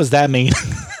 "What the hell does that mean?"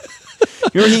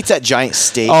 You remember he eats that giant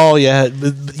steak? Oh, yeah.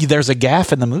 There's a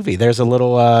gaffe in the movie. There's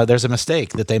a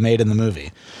mistake that they made in the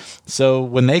movie. So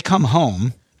when they come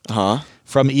home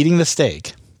from eating the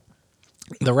steak,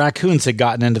 the raccoons had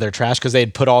gotten into their trash because they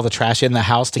had put all the trash in the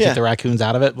house to keep the raccoons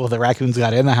out of it. Well, the raccoons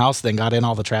got in the house, then got in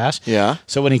all the trash. Yeah.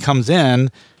 So when he comes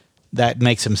in, that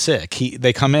makes him sick.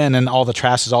 They come in and all the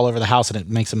trash is all over the house and it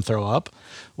makes him throw up.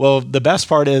 Well, the best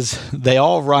part is they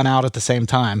all run out at the same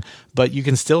time, but you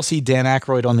can still see Dan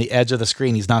Aykroyd on the edge of the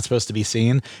screen. He's not supposed to be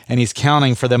seen, and he's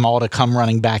counting for them all to come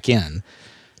running back in.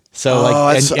 So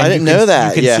I didn't know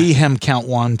that. You can see him count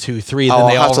 1, 2, 3, then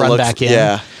they all run back in.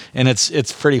 Yeah. And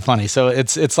it's pretty funny. So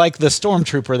it's like the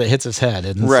stormtrooper that hits his head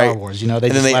in Star Wars. You know,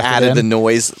 and then they added the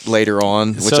noise later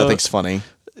on, which I think's funny.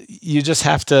 You just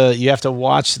have to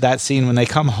watch that scene when they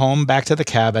come home back to the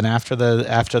cabin after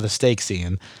the steak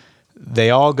scene.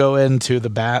 They all go into the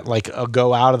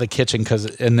go out of the kitchen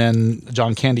and then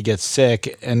John Candy gets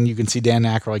sick, and you can see Dan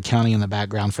Aykroyd counting in the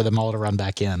background for them all to run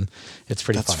back in. It's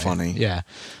pretty That's funny. Yeah.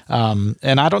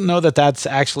 And I don't know that that's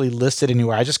actually listed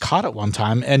anywhere. I just caught it one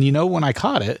time, and when I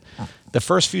caught it, the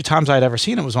first few times I'd ever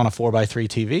seen it was on a 4x3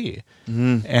 TV.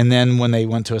 Mm-hmm. And then when they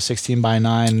went to a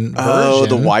 16:9 version,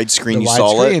 the widescreen, you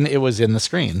saw it? It was in the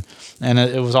screen. And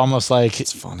it was almost like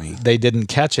it's funny. They didn't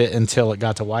catch it until it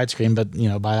got to widescreen. But,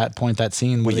 by that point, that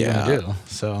scene, what are you going to do?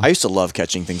 So I used to love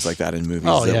catching things like that in movies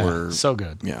that were so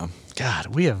good. Yeah. God,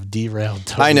 we have derailed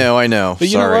totally. I know. But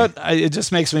you know what? It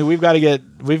just makes me,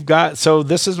 so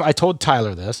this is, I told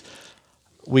Tyler this.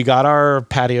 We got our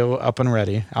patio up and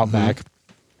ready out back.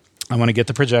 I want to get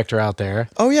the projector out there.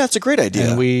 Oh, yeah, it's a great idea.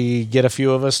 And we get a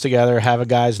few of us together, have a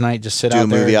guy's night, just sit out there.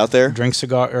 Do a movie out there? Drink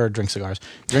cigars.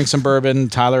 Drink some bourbon.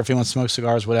 Tyler, if he wants to smoke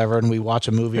cigars, whatever. And we watch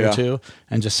a movie or two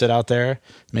and just sit out there.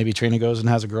 Maybe Trina goes and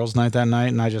has a girls' night that night,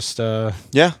 and I just sit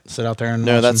out there and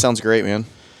watch that sounds great, man.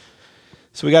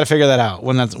 So we got to figure that out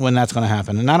when that's going to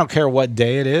happen. And I don't care what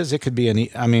day it is. It could be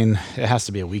it has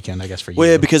to be a weekend, I guess, for you. Well,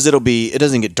 yeah, because it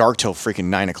doesn't get dark till freaking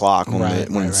 9 o'clock when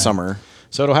it's summer.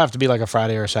 So it'll have to be like a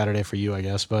Friday or a Saturday for you, I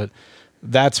guess. But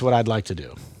that's what I'd like to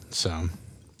do. So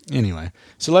anyway,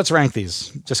 so let's rank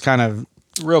these just kind of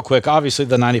real quick. Obviously,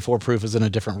 the 94 proof is in a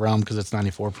different realm because it's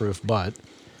 94 proof, but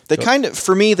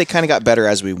for me, they kind of got better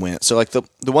as we went. So like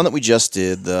the one that we just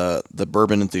did, the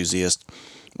Bourbon Enthusiast,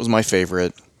 was my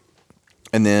favorite.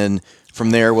 And then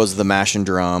from there was the Mash and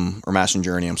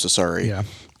Journey, I'm so sorry. Yeah.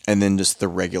 And then just the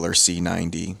regular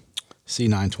C90.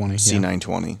 C920.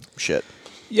 C920. Shit.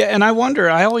 Yeah, and I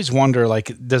always wonder,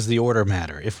 like, does the order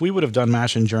matter? If we would have done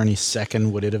Mash and Journey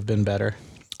second, would it have been better?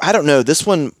 I don't know. This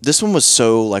one was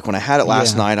so, like, when I had it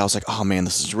last night, I was like, oh, man,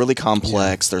 this is really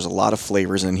complex. Yeah. There's a lot of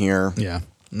flavors in here. Yeah.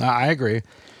 No, I agree.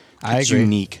 It's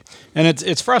unique. And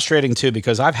it's frustrating, too,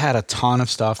 because I've had a ton of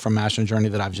stuff from Mash and Journey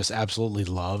that I've just absolutely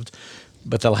loved.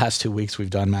 But the last 2 weeks we've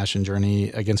done Mash and Journey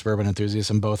against Bourbon Enthusiast,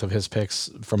 and both of his picks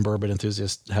from Bourbon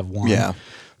Enthusiast have won. Yeah.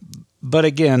 But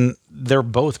again, they're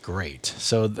both great.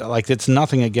 So, like, it's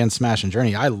nothing against Mash and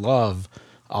Journey. I love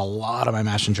a lot of my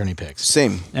Mash and Journey picks.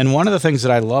 Same. And one of the things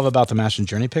that I love about the Mash and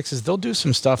Journey picks is they'll do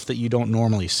some stuff that you don't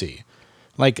normally see.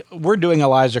 Like, we're doing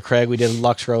Elijah Craig. We did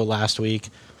Lux Row last week.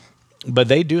 But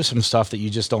they do some stuff that you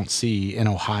just don't see in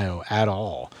Ohio at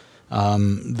all.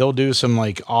 They'll do some,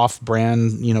 like,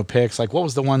 off-brand, picks. Like, what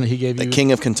was the one that he gave you? The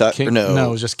King of Kentucky? No, it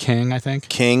was just King, I think.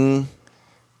 King,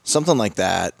 something like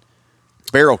that.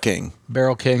 Barrel King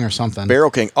or something.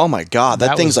 Barrel King. Oh my God,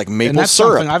 that thing's like maple and that's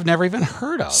syrup. Something I've never even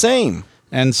heard of. Same.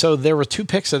 And so there were 2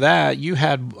 picks of that. You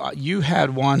had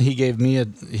one. He gave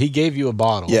you a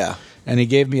bottle. Yeah. And he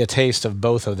gave me a taste of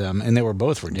both of them, and they were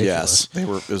both ridiculous. Yes, they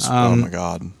were. Oh my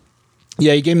God.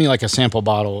 Yeah, he gave me like a sample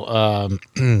bottle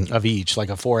of each, like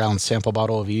a 4-ounce sample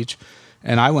bottle of each.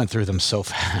 And I went through them so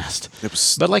fast.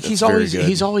 But like he's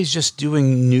always just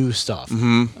doing new stuff.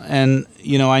 Mm-hmm. And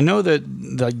I know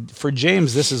that for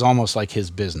James, this is almost like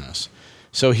his business.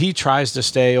 So he tries to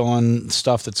stay on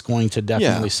stuff that's going to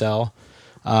definitely sell.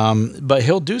 But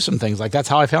he'll do some things. Like that's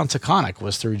how I found Taconic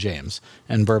was through James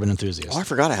and Bourbon Enthusiast. Oh, I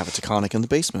forgot I have a Taconic in the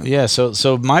basement. Yeah,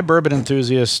 so my Bourbon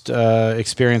Enthusiast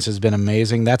experience has been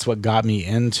amazing. That's what got me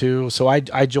into. So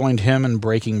I joined him in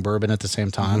breaking bourbon at the same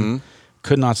time. Mm-hmm.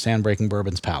 Could not stand Breaking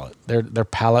Bourbon's palate. Their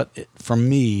palate, for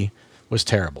me, was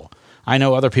terrible. I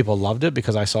know other people loved it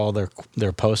because I saw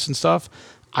their posts and stuff.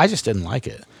 I just didn't like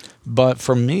it. But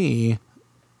for me,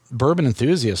 Bourbon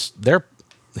Enthusiast,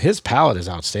 his palate is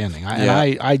outstanding.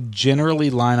 I generally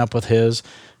line up with his.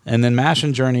 And then Mash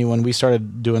and Journey, when we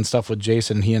started doing stuff with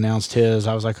Jason, he announced his.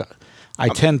 I was like, I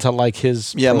tend to like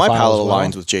his. Yeah, my palate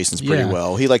aligns with Jason's pretty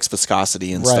well. He likes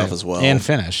viscosity and stuff as well, and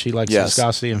finish. He likes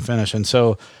viscosity and finish, and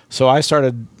so I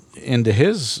started into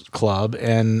his club,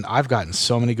 and I've gotten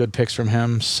so many good picks from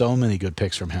him.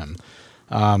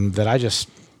 That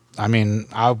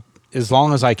as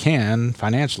long as I can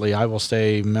financially, I will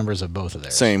stay members of both of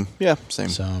theirs. Same, yeah, same.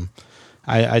 So,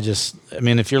 I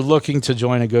mean, if you're looking to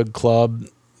join a good club,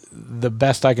 the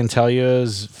best I can tell you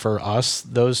is for us,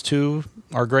 those two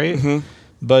are great. Mm-hmm.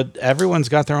 But everyone's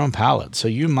got their own palate, so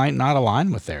you might not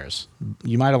align with theirs.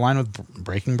 You might align with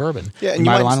Breaking Bourbon. Yeah, and you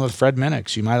might align with Fred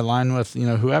Minnick's. You might align with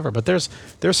whoever. But there's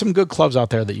some good clubs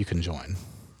out there that you can join.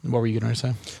 What were you going to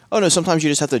say? Oh no, sometimes you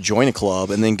just have to join a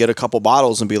club and then get a couple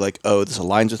bottles and be like, oh, this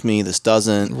aligns with me, this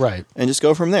doesn't, right? And just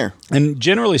go from there. And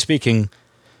generally speaking,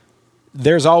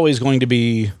 there's always going to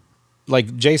be,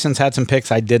 like, Jason's had some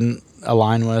picks I didn't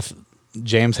align with.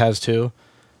 James has too,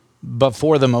 but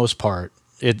for the most part.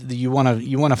 You want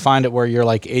to find it where you're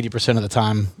like 80% of the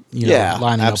time,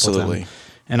 lining absolutely. up with them.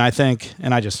 And I think,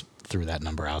 and I just threw that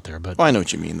number out there, but I know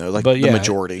what you mean though. Like, the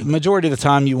majority of the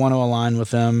time, you want to align with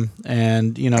them,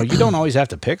 and you don't always have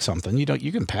to pick something.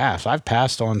 You can pass. I've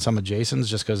passed on some of Jason's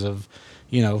just because of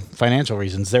financial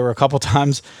reasons. There were a couple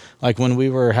times, like when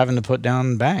we were having to put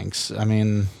down banks. I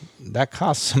mean, that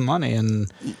cost some money,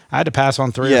 and I had to pass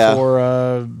on 3 or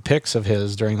 4 picks of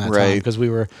his during that time because we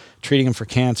were treating him for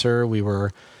cancer. We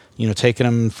were, taking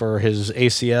him for his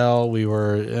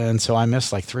ACL. And so I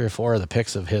missed like 3 or 4 of the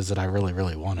picks of his that I really,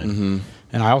 really wanted. Mm-hmm.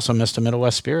 And I also missed a Middle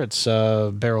West Spirits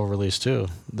barrel release too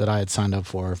that I had signed up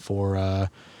for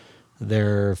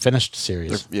their finished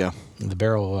series. The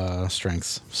barrel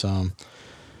strengths. So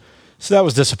that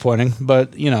was disappointing,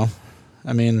 but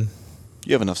I mean.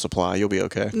 You have enough supply. You'll be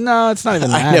okay. No, it's not even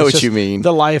that. I know what you mean.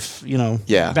 The life,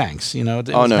 Banks. Banks. I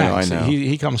know.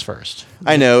 He comes first.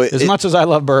 I know. As much as I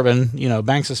love bourbon,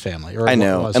 Banks is family. I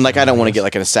know. And like, I don't want to get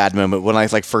like in a sad moment when I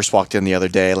like first walked in the other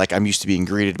day. Like, I'm used to being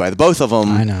greeted by the both of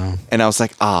them. I know. And I was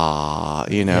like,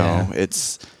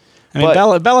 it's. I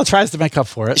mean, Bella tries to make up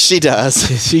for it. She does.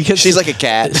 She's like a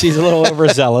cat. She's a little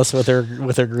overzealous with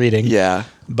her greeting. Yeah.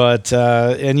 But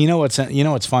and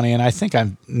what's funny, and I think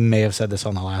I may have said this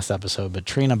on the last episode, but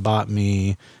Trina bought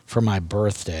me for my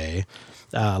birthday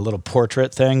a little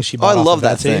portrait thing. She bought. I love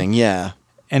that Etsy, thing. Yeah.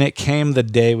 And it came the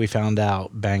day we found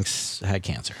out Banks had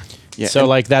cancer. Yeah. So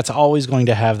like that's always going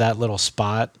to have that little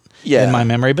spot in my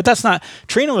memory. But that's not.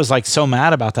 Trina was like so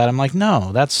mad about that. I'm like,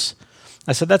 no,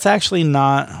 I said, that's actually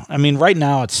not, I mean, right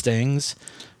now it stings,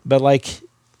 but like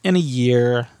in a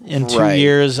year, in 2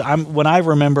 years, when I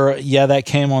remember, that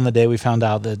came on the day we found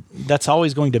out that's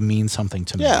always going to mean something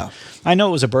to me. Yeah. I know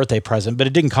it was a birthday present, but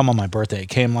it didn't come on my birthday. It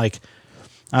came like,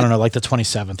 I don't know, like the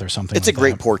 27th or something. It's like a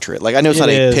great portrait. Like, I know it's not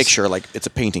a picture, like it's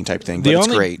a painting type thing, but it's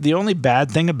great. The only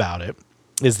bad thing about it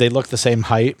is they look the same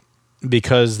height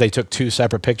because they took 2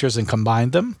 separate pictures and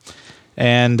combined them.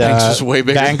 And Banks is way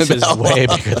bigger than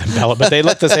Bella, but they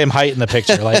look the same height in the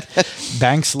picture. Like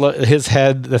Banks, his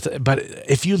head. But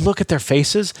if you look at their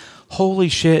faces, holy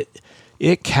shit,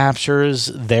 it captures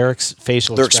their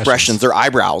facial expressions, their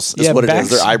eyebrows. Is what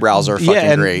Banks, it is. Their eyebrows are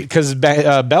fucking great. Because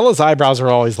Bella's eyebrows are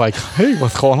always like, "Hey,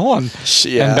 what's going on?"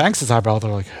 Yeah. And Banks's eyebrows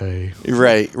are like, "Hey,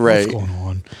 right, what's going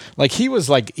on?" Like he was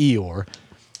like Eeyore.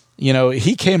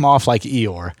 He came off like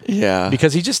Eeyore. Yeah.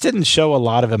 Because he just didn't show a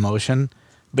lot of emotion.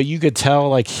 But you could tell,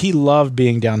 like, he loved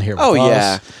being down here with us.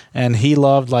 Yeah. And he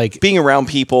loved, like... being around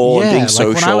people and being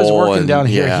social. Like when I was working down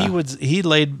here, he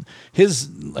laid...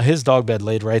 His dog bed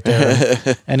laid right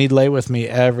there. And he'd lay with me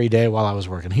every day while I was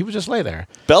working. He would just lay there.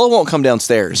 Bella won't come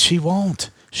downstairs. She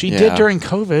won't. She did during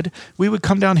COVID. We would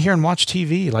come down here and watch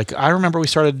TV. Like, I remember we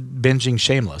started binging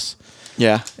Shameless.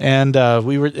 Yeah. And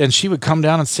she would come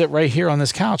down and sit right here on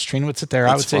this couch. Trina would sit there.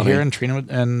 I would sit here,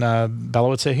 and Bella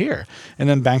would sit here. And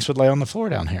then Banks would lay on the floor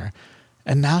down here.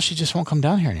 And now she just won't come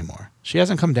down here anymore. She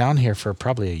hasn't come down here for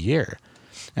probably a year.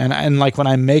 And like when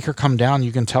I make her come down,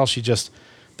 you can tell she just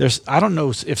I don't know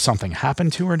if something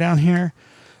happened to her down here,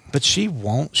 but she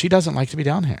doesn't like to be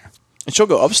down here. And she'll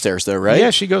go upstairs though, right?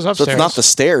 Yeah, she goes upstairs. So it's not the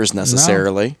stairs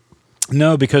necessarily.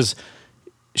 No, because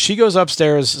she goes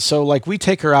upstairs. So like we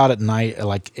take her out at night at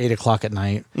like 8:00 at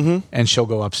night, and she'll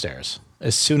go upstairs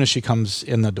as soon as she comes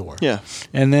in the door. Yeah.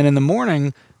 And then in the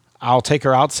morning, I'll take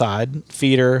her outside,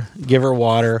 feed her, give her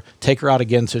water, take her out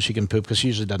again so she can poop because she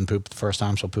usually doesn't poop the first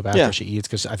time. She'll poop after she eats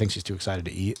because I think she's too excited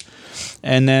to eat.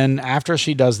 And then after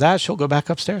she does that, she'll go back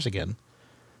upstairs again.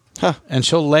 Huh. And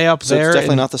she'll lay up there. It's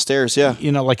definitely not the stairs, yeah.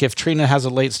 Like if Trina has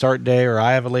a late start day or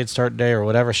I have a late start day or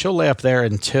whatever, she'll lay up there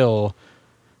until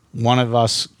one of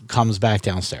us comes back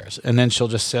downstairs. And then she'll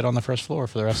just sit on the first floor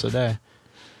for the rest of the day.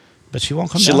 But she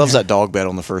won't come down. She loves here. that dog bed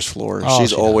on the first floor. Oh,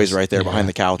 She's always right there behind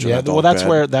the couch. Yeah, well, that's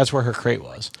where her crate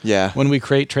was. Yeah. When we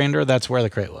crate trained her, that's where the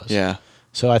crate was. Yeah.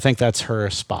 So I think that's her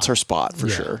spot. It's her spot for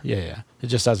sure. Yeah. It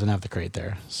just doesn't have the crate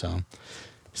there. So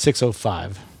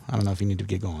 6:05. I don't know if you need to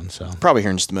get going. So probably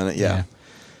here in just a minute. Yeah.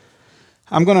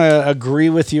 I'm going to agree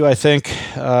with you. I think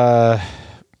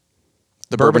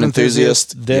The Bourbon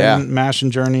Enthusiast. Then Mash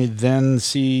and Journey, then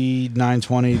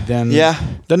C920, then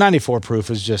the 94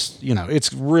 proof is just,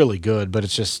 it's really good, but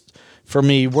it's just, for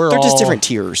me, they're just different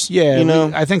tiers.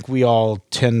 Yeah, I think we all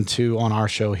tend to, on our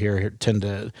show here, tend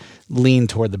to lean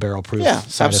toward the barrel proof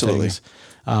side of things,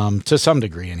 to some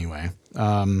degree anyway.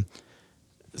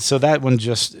 So that one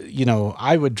just,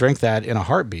 I would drink that in a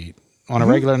heartbeat. On a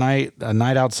regular night, a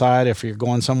night outside, if you're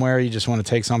going somewhere, you just want to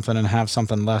take something and have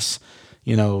something less,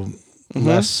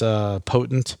 less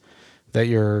potent that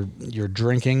you're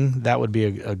drinking. That would be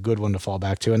a good one to fall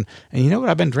back to. And you know what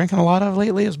I've been drinking a lot of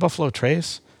lately is Buffalo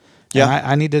Trace. Yeah,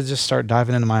 I need to just start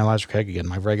diving into my Elijah Craig again,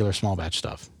 my regular small batch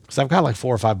stuff, because I've got like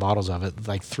 4 or 5 bottles of it,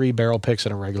 like 3 barrel picks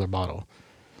in a regular bottle.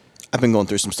 I've been going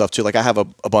through some stuff too. Like I have a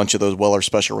bunch of those Weller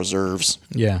Special Reserves.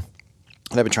 Yeah.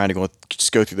 And I've been trying to go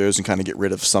through those and kind of get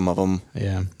rid of some of them.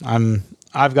 Yeah,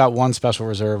 I've got 1 Special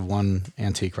Reserve, 1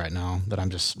 Antique right now that I'm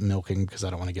just milking because I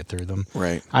don't want to get through them.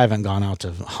 Right. I haven't gone out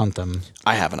to hunt them.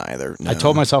 I haven't either. No. I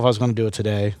told myself I was going to do it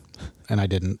today, and I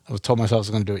didn't. I told myself I was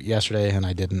going to do it yesterday, and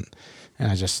I didn't. And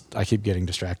I keep getting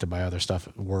distracted by other stuff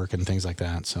at work and things like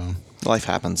that. So life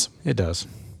happens. It does.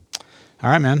 All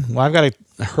right, man. Well, I've got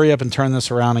to hurry up and turn this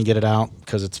around and get it out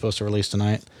because it's supposed to release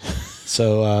tonight.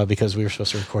 So because we were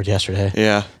supposed to record yesterday.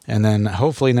 Yeah. And then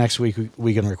hopefully next week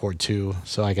we can record 2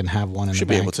 so I can have one in the bank.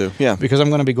 Should be able to, yeah. Because I'm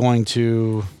going to be going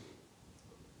to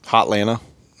Hotlanta.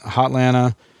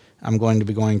 I'm going to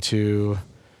be going to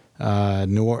Las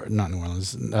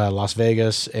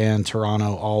Vegas and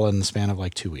Toronto all in the span of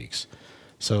like 2 weeks.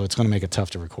 So it's going to make it tough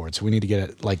to record. So we need to get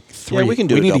it like 3. Yeah, we can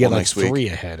do we a need to get double like next week. 3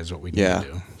 ahead is what we need to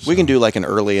do. So. We can do like an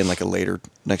early and like a later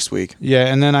next week. Yeah,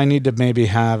 and then I need to maybe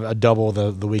have a double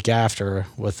the week after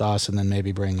with us, and then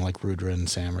maybe bring like Rudra and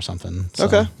Sam or something. So,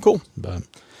 okay, cool. But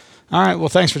all right, well,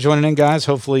 thanks for joining in, guys.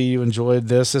 Hopefully you enjoyed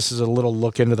this. This is a little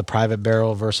look into the private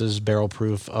barrel versus barrel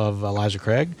proof of Elijah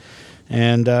Craig.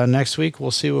 And next week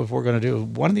we'll see what we're going to do.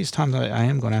 One of these times I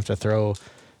am going to have to throw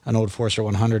an old Forester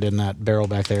 100 in that barrel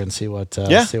back there and see what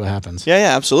happens.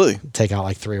 Yeah, absolutely. Take out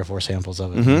like 3 or 4 samples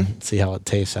of it and see how it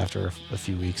tastes after a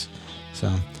few weeks. So,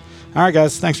 all right,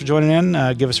 guys, thanks for joining in.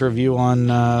 Give us a review on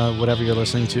whatever you're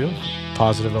listening to,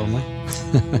 positive only.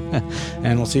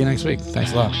 And we'll see you next week.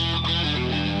 Thanks a lot.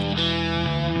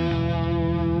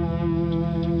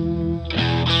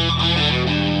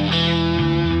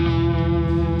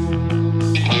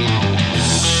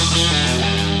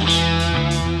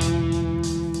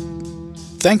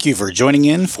 Thank you for joining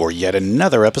in for yet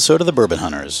another episode of The Bourbon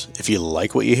Hunters. If you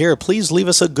like what you hear, please leave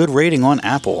us a good rating on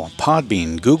Apple,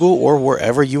 Podbean, Google, or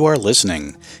wherever you are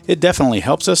listening. It definitely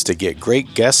helps us to get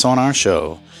great guests on our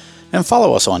show. And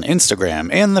follow us on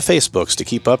Instagram and the Facebooks to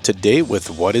keep up to date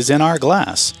with what is in our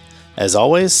glass. As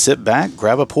always, sit back,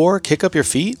 grab a pour, kick up your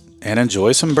feet, and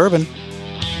enjoy some bourbon.